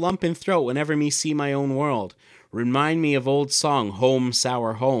sentimental lump in throat whenever me see my own world. Remind me of old song, Home,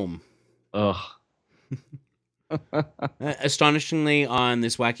 Sour Home. Ugh. Astonishingly, on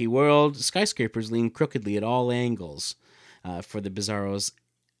this wacky world, skyscrapers lean crookedly at all angles, for the Bizarros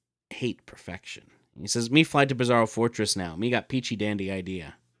hate perfection. He says, me fly to Bizarro Fortress now. Me got peachy dandy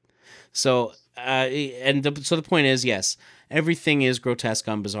idea. So, so the point is, yes, everything is grotesque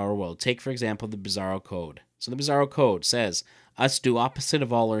on Bizarro World. Take, for example, the Bizarro Code. So the Bizarro Code says, us do opposite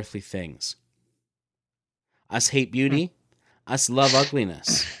of all earthly things. Us hate beauty. Us love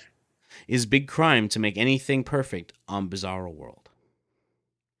ugliness. Is big crime to make anything perfect on Bizarro World.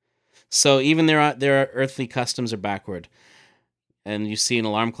 So even their earthly customs are backward. And you see an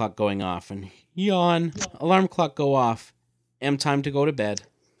alarm clock going off, and yawn, alarm clock go off. Time to go to bed.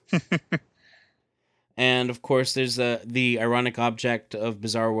 And of course, there's the ironic object of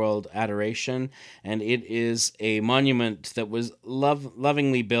Bizarro World adoration, and it is a monument that was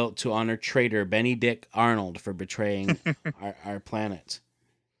lovingly built to honor traitor Benny Dick Arnold for betraying our planet.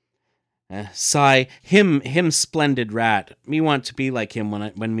 Sigh, him splendid rat. Me want to be like him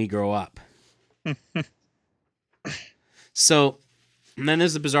when me grow up. So And then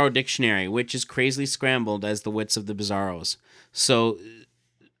there's the Bizarro Dictionary, which is crazily scrambled as the wits of the Bizarros. So,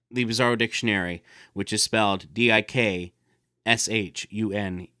 the Bizarro Dictionary, which is spelled Dikshunnery,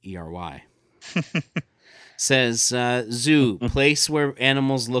 says zoo, place where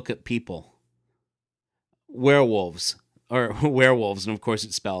animals look at people. Werewolves, or werewolves, and of course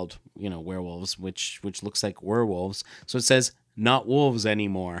it's spelled, werewolves, which looks like werewolves. So it says not wolves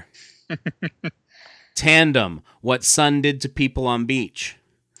anymore. Tandem, what sun did to people on beach.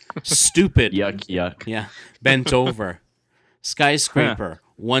 Stupid. Yuck. Yeah. Bent over. Skyscraper,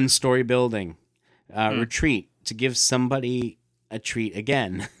 one-story building. Retreat, to give somebody a treat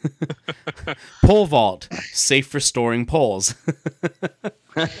again. Pole vault, safe for storing poles.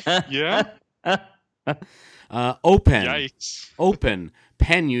 Yeah. Open. Yikes. Open,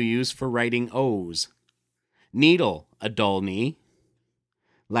 pen you use for writing O's. Needle, a dull knee.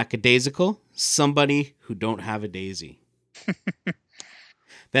 Lackadaisical, somebody who don't have a daisy.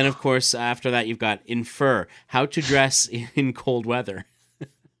 Then, of course, after that, you've got infer, how to dress in cold weather.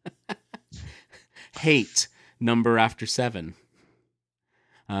 Hate, number after 7.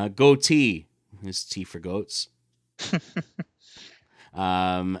 Goatee, is T for goats.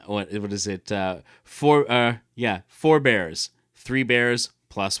 What is it? 4 bears, 3 bears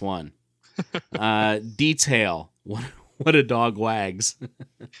plus 1. Detail, what a dog wags.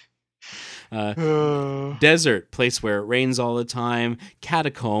 Desert, place where it rains all the time.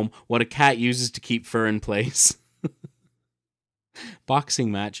 Catacomb, what a cat uses to keep fur in place.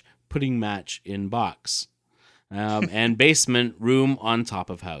 Boxing match, putting match in box. And basement, room on top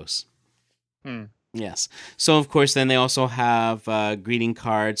of house. Yes. So, of course, then they also have greeting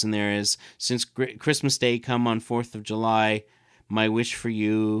cards, and there is, since Christmas Day come on 4th of July, my wish for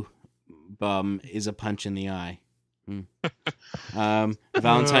you is a punch in the eye.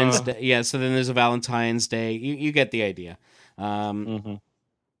 Valentine's Day. Yeah, so then there's a Valentine's Day. You get the idea.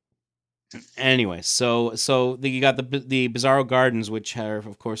 Anyway, so you got the Bizarro Gardens, which are,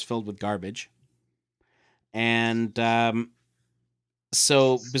 of course, filled with garbage. And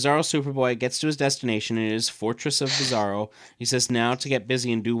so Bizarro Superboy gets to his destination. It is Fortress of Bizarro. He says now to get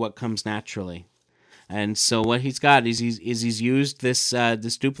busy and do what comes naturally. And so what he's got is he's used this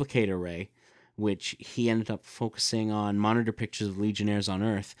duplicator ray, which he ended up focusing on monitor pictures of Legionnaires on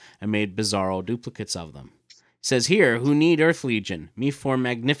Earth and made Bizarro duplicates of them. He says here, who need Earth Legion? Me form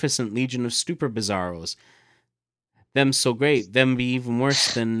magnificent legion of stupor Bizarros. Them so great, them be even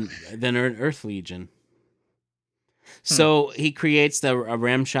worse than Earth Legion. So he creates a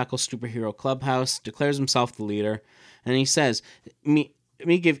ramshackle superhero clubhouse, declares himself the leader, and he says, me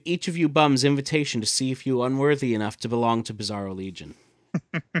give each of you bums invitation to see if you unworthy enough to belong to Bizarro Legion.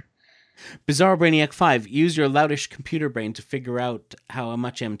 Bizarro Brainiac 5, use your loutish computer brain to figure out how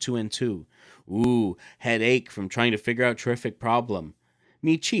much M2N2. Ooh, headache from trying to figure out terrific problem.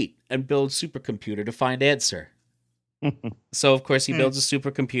 Me cheat and build supercomputer to find answer. So, of course, he builds a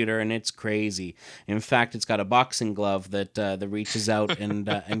supercomputer, and it's crazy. In fact, it's got a boxing glove that reaches out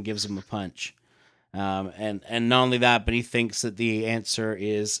and gives him a punch. And not only that, but he thinks that the answer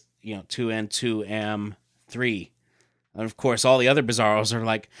is 2N2M3. And, of course, all the other Bizarros are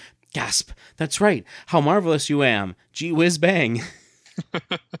like, gasp, that's right, how marvelous you am, gee whiz bang.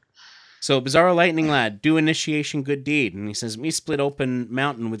 So, Bizarro Lightning Lad, do initiation good deed. And he says, me split open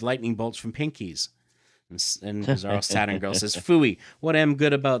mountain with lightning bolts from pinkies. And Bizarro Saturn Girl says, phooey, what am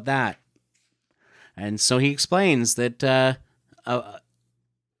good about that? And so he explains that,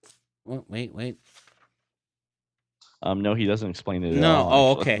 wait. No, he doesn't explain it at No,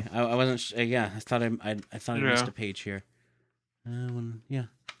 all. Okay. I wasn't, I thought I missed a page here. Yeah.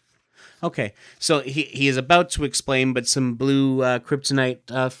 Okay, so he is about to explain, but some blue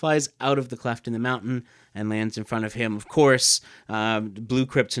kryptonite flies out of the cleft in the mountain and lands in front of him. Of course, blue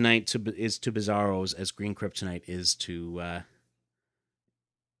kryptonite is to Bizarros as green kryptonite is to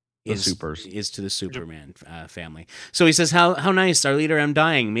the Superman family. So he says, "How nice, our leader. I'm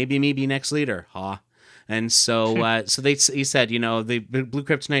dying. Maybe me be next leader." Ha. And so, he said, the blue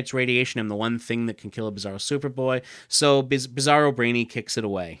kryptonite's radiation and the one thing that can kill a Bizarro Superboy. So Bizarro Brainy kicks it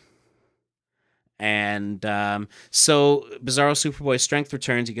away. And so Bizarro Superboy's strength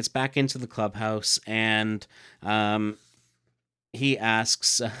returns. He gets back into the clubhouse, and he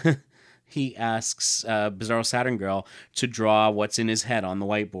asks Bizarro Saturn Girl to draw what's in his head on the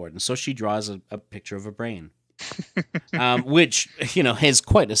whiteboard. And so she draws a picture of a brain, which is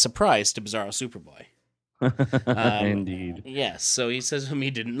quite a surprise to Bizarro Superboy. Indeed. Yes. So he says he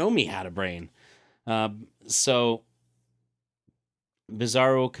didn't know me had a brain. So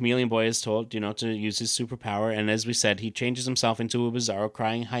Bizarro Chameleon Boy is told, to use his superpower, and as we said, he changes himself into a Bizarro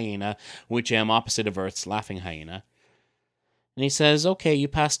crying hyena, which am opposite of Earth's laughing hyena. And he says, okay, you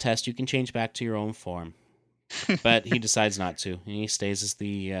passed test. You can change back to your own form. But he decides not to. And he stays as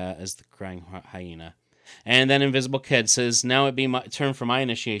the crying hyena. And then Invisible Kid says, now it be my turn for my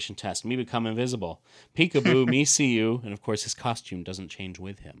initiation test. Me become invisible. Peekaboo, me see you. And of course, his costume doesn't change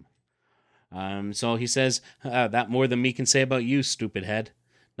with him. So he says, that more than me can say about you, stupid head.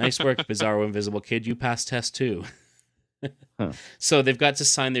 Nice work, Bizarro Invisible Kid. You passed test too. Huh. So they've got to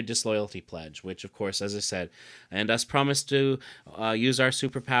sign their disloyalty pledge, which, of course, as I said, and us promise to use our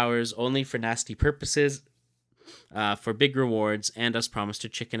superpowers only for nasty purposes, for big rewards, and us promise to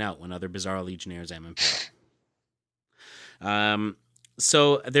chicken out when other Bizarro Legionnaires am in peril.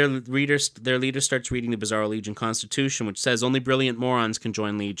 So their leader starts reading the Bizarro Legion Constitution, which says only brilliant morons can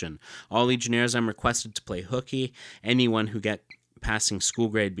join Legion. All Legionnaires are requested to play hooky. Anyone who get passing school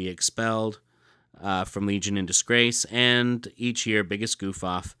grade be expelled from Legion in disgrace, and each year, biggest goof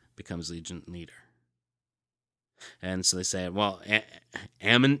off becomes Legion leader. And so they say, well,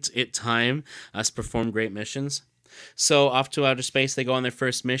 amn't it time us perform great missions? So off to outer space, they go on their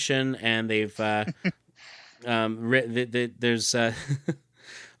first mission, and they've there's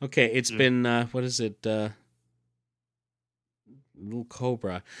okay, it's been what is it? Little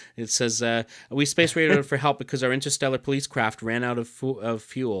Cobra. It says, we space radioed for help because our interstellar police craft ran out of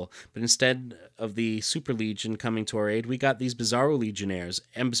fuel. But instead of the Super Legion coming to our aid, we got these Bizarro Legionnaires.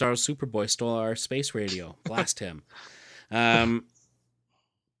 And Bizarro Superboy stole our space radio. Blast him.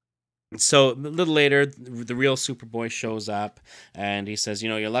 So a little later, the real Superboy shows up, and he says,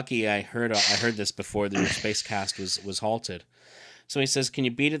 you're lucky I heard this before the space cast was halted. So he says, can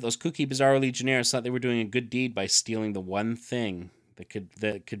you beat it? Those kooky Bizarro Legionnaires thought they were doing a good deed by stealing the one thing that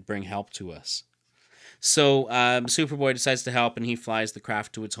could bring help to us. So Superboy decides to help, and he flies the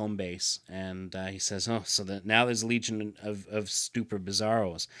craft to its home base. And he says, so that now there's a legion of stupid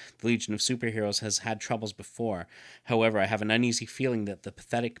Bizarros. The Legion of Superheroes has had troubles before. However, I have an uneasy feeling that the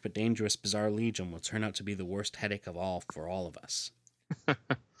pathetic but dangerous Bizarro Legion will turn out to be the worst headache of all for all of us.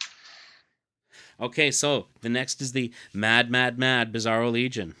 Okay, so the next is the mad Bizarro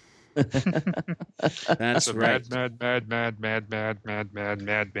Legion. That's right.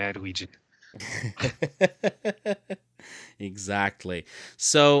 Mad Legion. Exactly.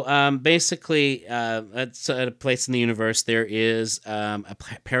 So basically, at a place in the universe, there is a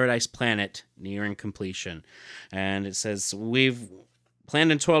paradise planet nearing completion. And it says, we've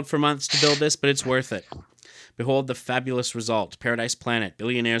planned and toiled for months to build this, but it's worth it. Behold the fabulous result. Paradise Planet.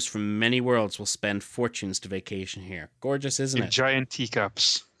 Billionaires from many worlds will spend fortunes to vacation here. Gorgeous, isn't it? Giant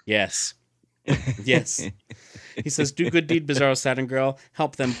teacups. Yes. Yes. He says, do good deed, Bizarro Saturn Girl.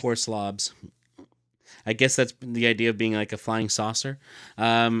 Help them poor slobs. I guess that's the idea of being like a flying saucer.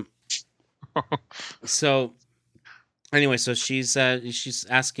 So anyway, so she's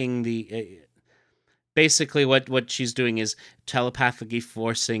asking basically what she's doing is telepathically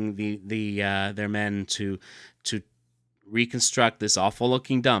forcing their men to reconstruct this awful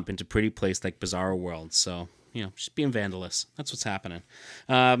looking dump into a pretty place like Bizarro World. So just being vandalous. That's what's happening.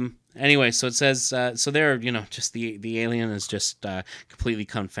 Anyway, so it says, so they're, just the alien is just completely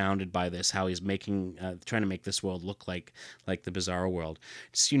confounded by this, how he's making, trying to make this world look like the Bizarro World.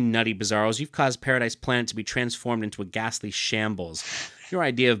 Just you nutty Bizarros, you've caused Paradise Planet to be transformed into a ghastly shambles. Your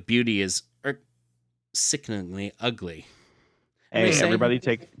idea of beauty is sickeningly ugly. Hey, everybody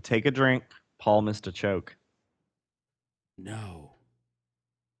take a drink. Paul missed a choke. No.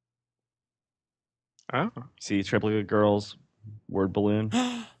 Oh. See, Triplicate Girls, word balloon.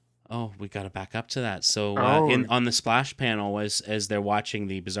 Oh, we got to back up to that. So on the splash panel, as they're watching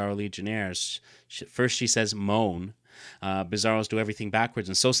the Bizarro Legionnaires, first she says moan. Bizarros do everything backwards.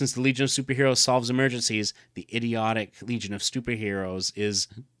 And so since the Legion of Superheroes solves emergencies, the idiotic Legion of Superheroes is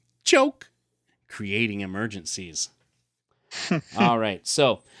choke creating emergencies. All right.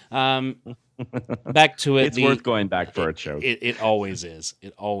 So back to it. It's worth going back for a choke. It always is.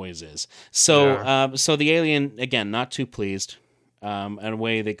 It always is. So so the alien, again, not too pleased. And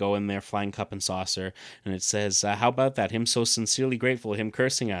away they go in their flying cup and saucer, and it says, how about that? Him so sincerely grateful, him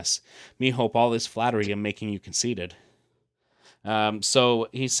cursing us. Me hope all this flattery am making you conceited. So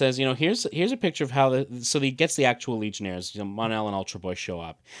he says, here's a picture of how so he gets the actual Legionnaires, Mon-El and Ultra Boy show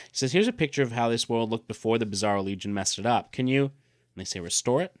up. He says, here's a picture of how this world looked before the Bizarro Legion messed it up. Can you? And they say,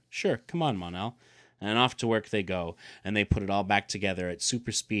 restore it? Sure, come on, Mon-El. And off to work they go, and they put it all back together at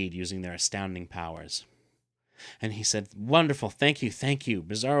super speed using their astounding powers. And he said, wonderful, thank you.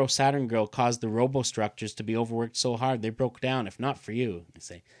 Bizarro Saturn Girl caused the robo-structures to be overworked so hard they broke down, if not for you. They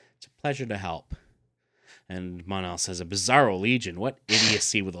say, it's a pleasure to help. And Mon-El says, a Bizarro Legion, what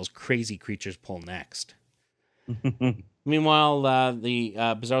idiocy will those crazy creatures pull next? Meanwhile, the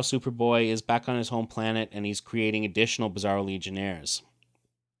Bizarro Superboy is back on his home planet, and he's creating additional Bizarro Legionnaires.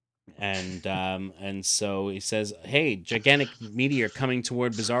 And so he says, "Hey, gigantic meteor coming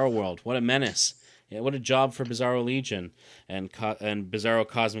toward Bizarro World! What a menace! Yeah, what a job for Bizarro Legion!" And Bizarro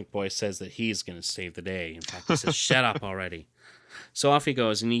Cosmic Boy says that he's going to save the day. In fact, he says, "Shut up already." So off he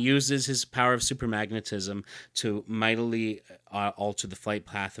goes, and he uses his power of supermagnetism to mightily alter the flight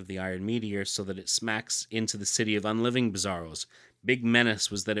path of the iron meteor so that it smacks into the city of unliving Bizarros. Big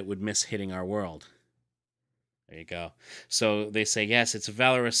menace was that it would miss hitting our world. There you go. So they say, yes, it's a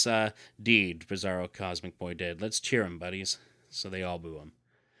valorous deed Bizarro Cosmic Boy did. Let's cheer him, buddies. So they all boo him.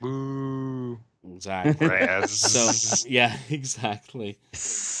 Boo. Exactly. Raz. So, yeah, exactly.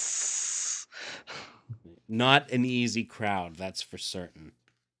 Not an easy crowd, that's for certain.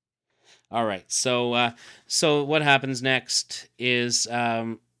 All right, so what happens next is,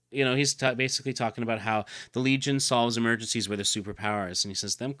 he's basically talking about how the Legion solves emergencies with their superpowers, and he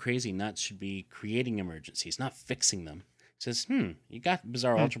says them crazy nuts should be creating emergencies, not fixing them. He says, you got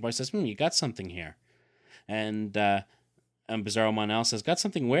Bizarro Ultra Boy says, you got something here, and Bizarro Monel says, got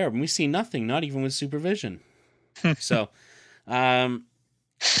something where? We see nothing, not even with supervision. So,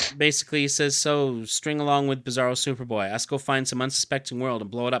 basically he says, so string along with Bizarro Superboy. Us go find some unsuspecting world and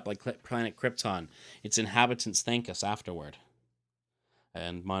blow it up like planet Krypton. Its inhabitants thank us afterward.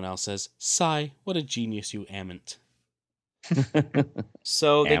 And Monel says, sigh, what a genius you amant.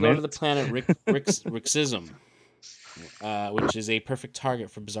 So they go to the planet Rixism, which is a perfect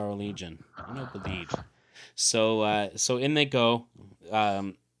target for Bizarro Legion. I know, indeed. So in they go,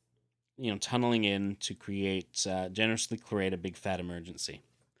 tunneling in to generously create a big fat emergency.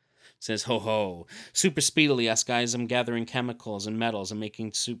 Says, ho ho, super speedily, us guys, I'm gathering chemicals and metals and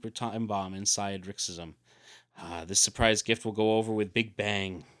making super time bomb inside Rixism. This surprise gift will go over with big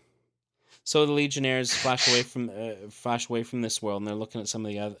bang. So the Legionnaires flash away from this world, and they're looking at some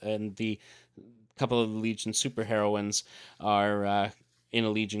of the other, and the couple of the Legion superheroines are in a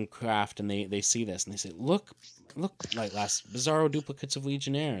Legion craft, and they see this, and they say, look like last Bizarro duplicates of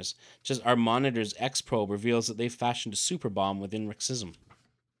Legionnaires. Just our monitor's X probe reveals that they've fashioned a super bomb within Rixism.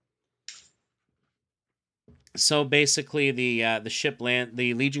 So basically,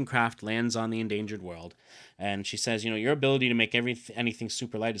 the Legion craft lands on the endangered world, and she says, your ability to make anything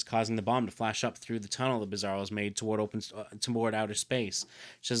super light is causing the bomb to flash up through the tunnel the Bizarro's made toward outer space.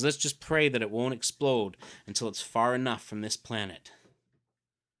 She says, let's just pray that it won't explode until it's far enough from this planet.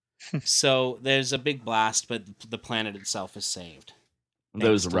 So there's a big blast, but the planet itself is saved.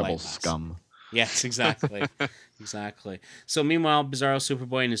 Those rebel scum. Yes, exactly. Exactly. So meanwhile, Bizarro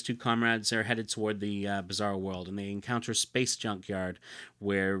Superboy and his two comrades are headed toward the Bizarro world, and they encounter a space junkyard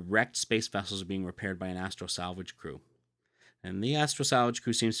where wrecked space vessels are being repaired by an Astro Salvage crew. And the Astro Salvage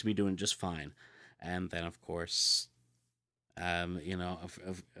crew seems to be doing just fine. And then, of course,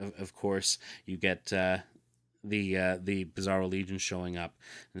 of course, you get the Bizarro Legion showing up,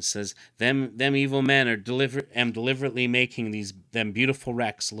 and it says, them evil men are deliberately making them beautiful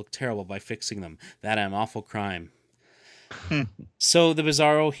wrecks look terrible by fixing them. That an awful crime. So the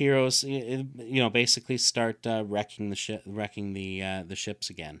Bizarro heroes, basically start wrecking the ships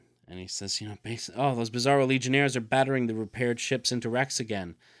again. And he says, those Bizarro Legionnaires are battering the repaired ships into wrecks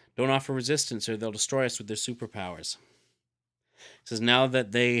again. Don't offer resistance, or they'll destroy us with their superpowers. He says, now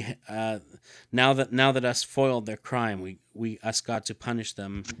that us foiled their crime, we got to punish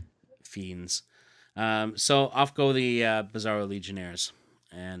them, fiends. So off go the Bizarro Legionnaires,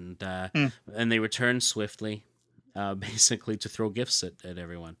 and they return swiftly, basically to throw gifts at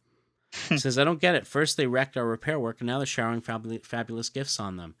everyone. He says, I don't get it. First they wrecked our repair work, and now they're showering fabulous gifts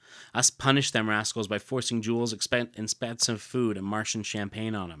on them. Us punish them rascals by forcing jewels, expensive food, and Martian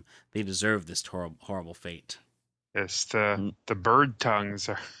champagne on them. They deserve this horrible fate. Yes, the bird tongues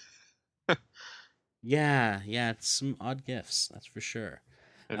are. Yeah, it's some odd gifts, that's for sure.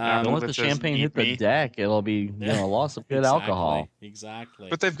 Don't let the champagne hit the deck; it'll be a loss of good alcohol. Exactly.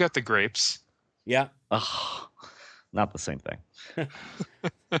 But they've got the grapes. Yeah. Ugh, not the same thing.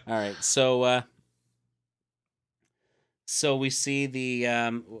 All right, so we see the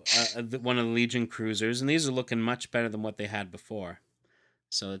one of the Legion cruisers, and these are looking much better than what they had before.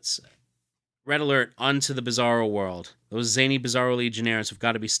 So it's. Red alert, onto the Bizarro world. Those zany Bizarro Legionnaires have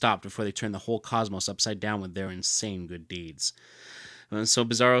got to be stopped before they turn the whole cosmos upside down with their insane good deeds. And so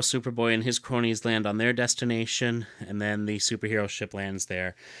Bizarro Superboy and his cronies land on their destination, and then the superhero ship lands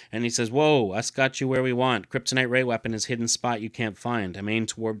there. And he says, whoa, us got you where we want. Kryptonite ray weapon is hidden spot you can't find. I'm aimed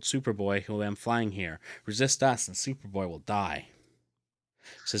toward Superboy, who I'm flying here. Resist us, and Superboy will die. He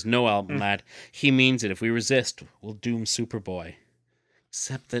says, no, Element Lad. He means it. If we resist, we'll doom Superboy.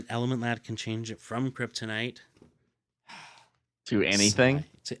 Except that Element Lad can change it from kryptonite. To anything?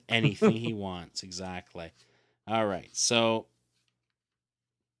 To anything he wants, exactly. All right, so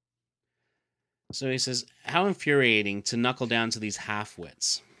he says, how infuriating to knuckle down to these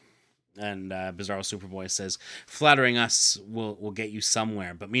half-wits. And Bizarro Superboy says, flattering us will get you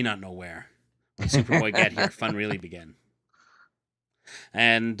somewhere, but me not know where. When Superboy get here, fun really begin.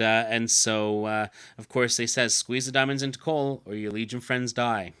 And so, of course, they says, squeeze the diamonds into coal or your Legion friends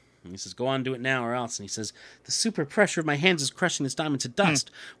die. And he says, go on, do it now or else. And he says, the super pressure of my hands is crushing this diamond to dust.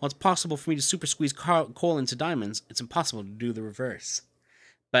 While it's possible for me to super squeeze coal into diamonds, it's impossible to do the reverse.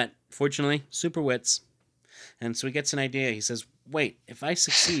 But fortunately, super wits. And so he gets an idea. He says, wait, if I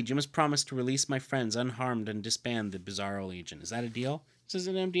succeed, you must promise to release my friends unharmed and disband the Bizarro Legion. Is that a deal? He says,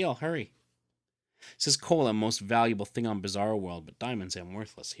 no deal. Hurry. He says, coal, most valuable thing on Bizarro World, but diamonds am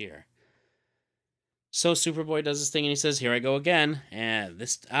worthless here. So Superboy does his thing, and he says, here I go again. And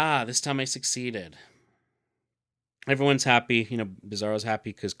this time I succeeded. Everyone's happy. Bizarro's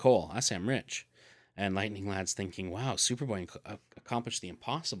happy because coal, I say I'm rich. And Lightning Lad's thinking, wow, Superboy accomplished the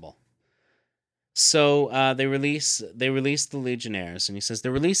impossible. So they release the Legionnaires, and he says,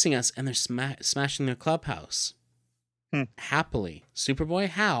 they're releasing us, and they're smashing their clubhouse. Happily. Superboy,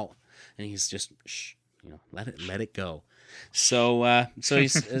 how? And he's just, let it go. So the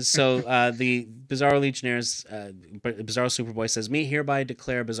Bizarro Legionnaires, Bizarro Superboy says, me hereby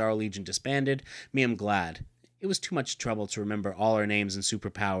declare Bizarro Legion disbanded. Me am glad. It was too much trouble to remember all our names and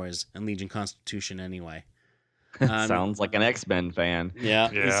superpowers and Legion Constitution anyway. Sounds like an X-Men fan. Yeah.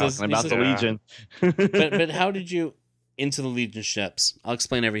 About the Legion. but how did you into the Legion ships? I'll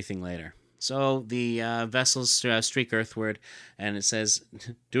explain everything later. So the vessels streak earthward, and it says,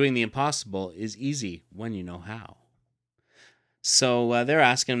 doing the impossible is easy when you know how. So they're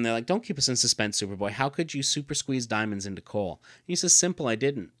asking him, they're like, don't keep us in suspense, Superboy. How could you super squeeze diamonds into coal? And he says, simple, I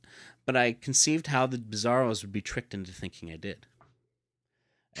didn't. But I conceived how the Bizarros would be tricked into thinking I did.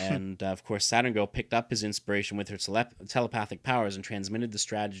 And, of course, Saturn Girl picked up his inspiration with her telepathic powers and transmitted the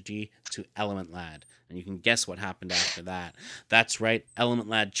strategy to Element Lad. And you can guess what happened after that. That's right, Element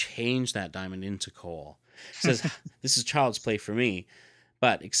Lad changed that diamond into coal. He says, this is child's play for me.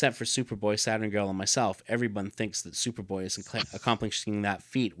 But except for Superboy, Saturn Girl, and myself, everyone thinks that Superboy is accomplishing that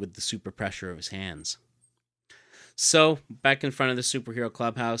feat with the super pressure of his hands. So, back in front of the superhero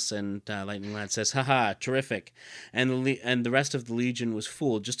clubhouse, and Lightning Lad says, haha, terrific. And the rest of the Legion was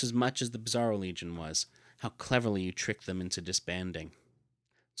fooled just as much as the Bizarro Legion was. How cleverly you tricked them into disbanding.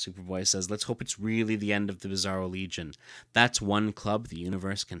 Superboy says, let's hope it's really the end of the Bizarro Legion. That's one club the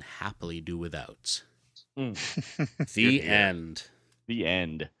universe can happily do without. The end. The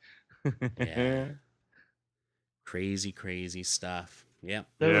end. Yeah. Crazy, crazy stuff. Yep.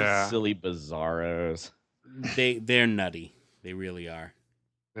 Those silly Bizarros. They're nutty. They really are.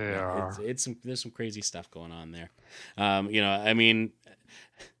 They are. There's some crazy stuff going on there. I mean,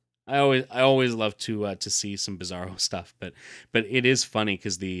 I always love to see some Bizarro stuff, but it is funny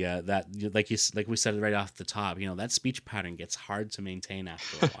because that like we said right off the top, that speech pattern gets hard to maintain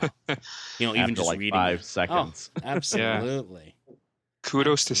after a while. Even after just like reading 5 seconds. Oh, absolutely.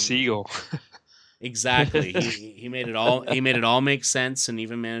 Kudos to Siegel. Exactly. He made it all make sense, and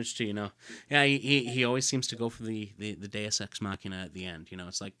even managed to, he always seems to go for the Deus Ex Machina at the end.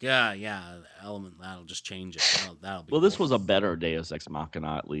 It's like, Element, that'll just change it. That'll be well, cool. this was a better Deus Ex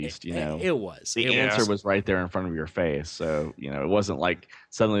Machina, at least, It was. The answer was right there in front of your face, so, it wasn't like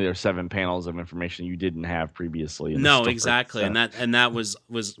suddenly there's 7 panels of information you didn't have previously. No, exactly, so. and that was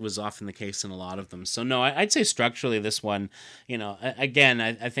often the case in a lot of them. So no, I'd say structurally this one, again,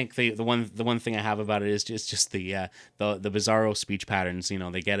 I think the one thing I have about it is just the Bizarro speech patterns.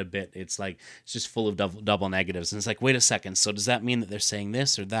 They get a bit. It's like it's just full of double negatives, and it's like, wait a second. So does that mean that they're saying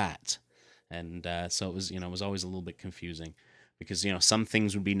this or that? And so it was. It was always a little bit confusing because some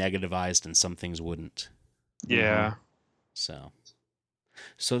things would be negativized and some things wouldn't. Yeah. So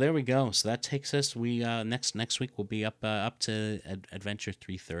there we go. So that takes us. We next week we'll be up to Adventure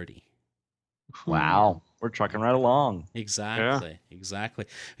 330. Wow, we're trucking right along. Exactly. There's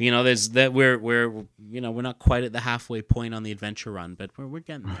that we're not quite at the halfway point on the adventure run, but we're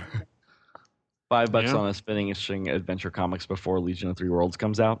getting there. $5 on us finishing Adventure Comics before Legion of Three Worlds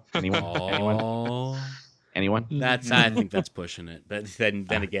comes out. Anyone? Anyone? I think that's pushing it, but then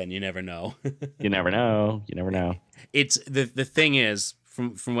again, you never know. You never know. It's the thing is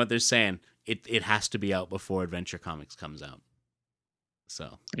from what they're saying, it has to be out before Adventure Comics comes out.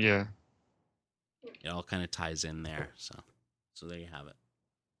 So yeah. It all kind of ties in there, so there you have it.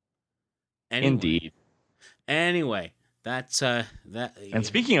 Indeed. Anyway, that's that. And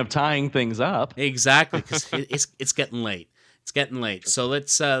speaking of tying things up, exactly, because it's getting late. It's getting late, so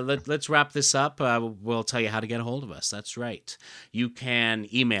let's wrap this up. We'll tell you how to get a hold of us. That's right. You can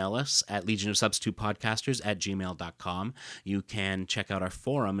email us at legionofsubstitutepodcasters@gmail.com. You can check out our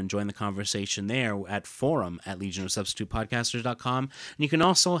forum and join the conversation there at forum@legionofsubstitutepodcasters.com. And you can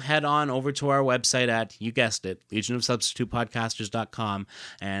also head on over to our website at, you guessed it, legionofsubstitutepodcasters.com,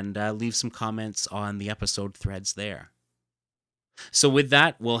 and leave some comments on the episode threads there. So with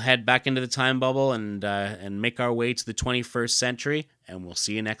that, we'll head back into the time bubble and make our way to the 21st century, and we'll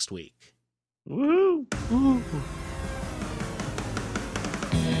see you next week. Woo! Woo.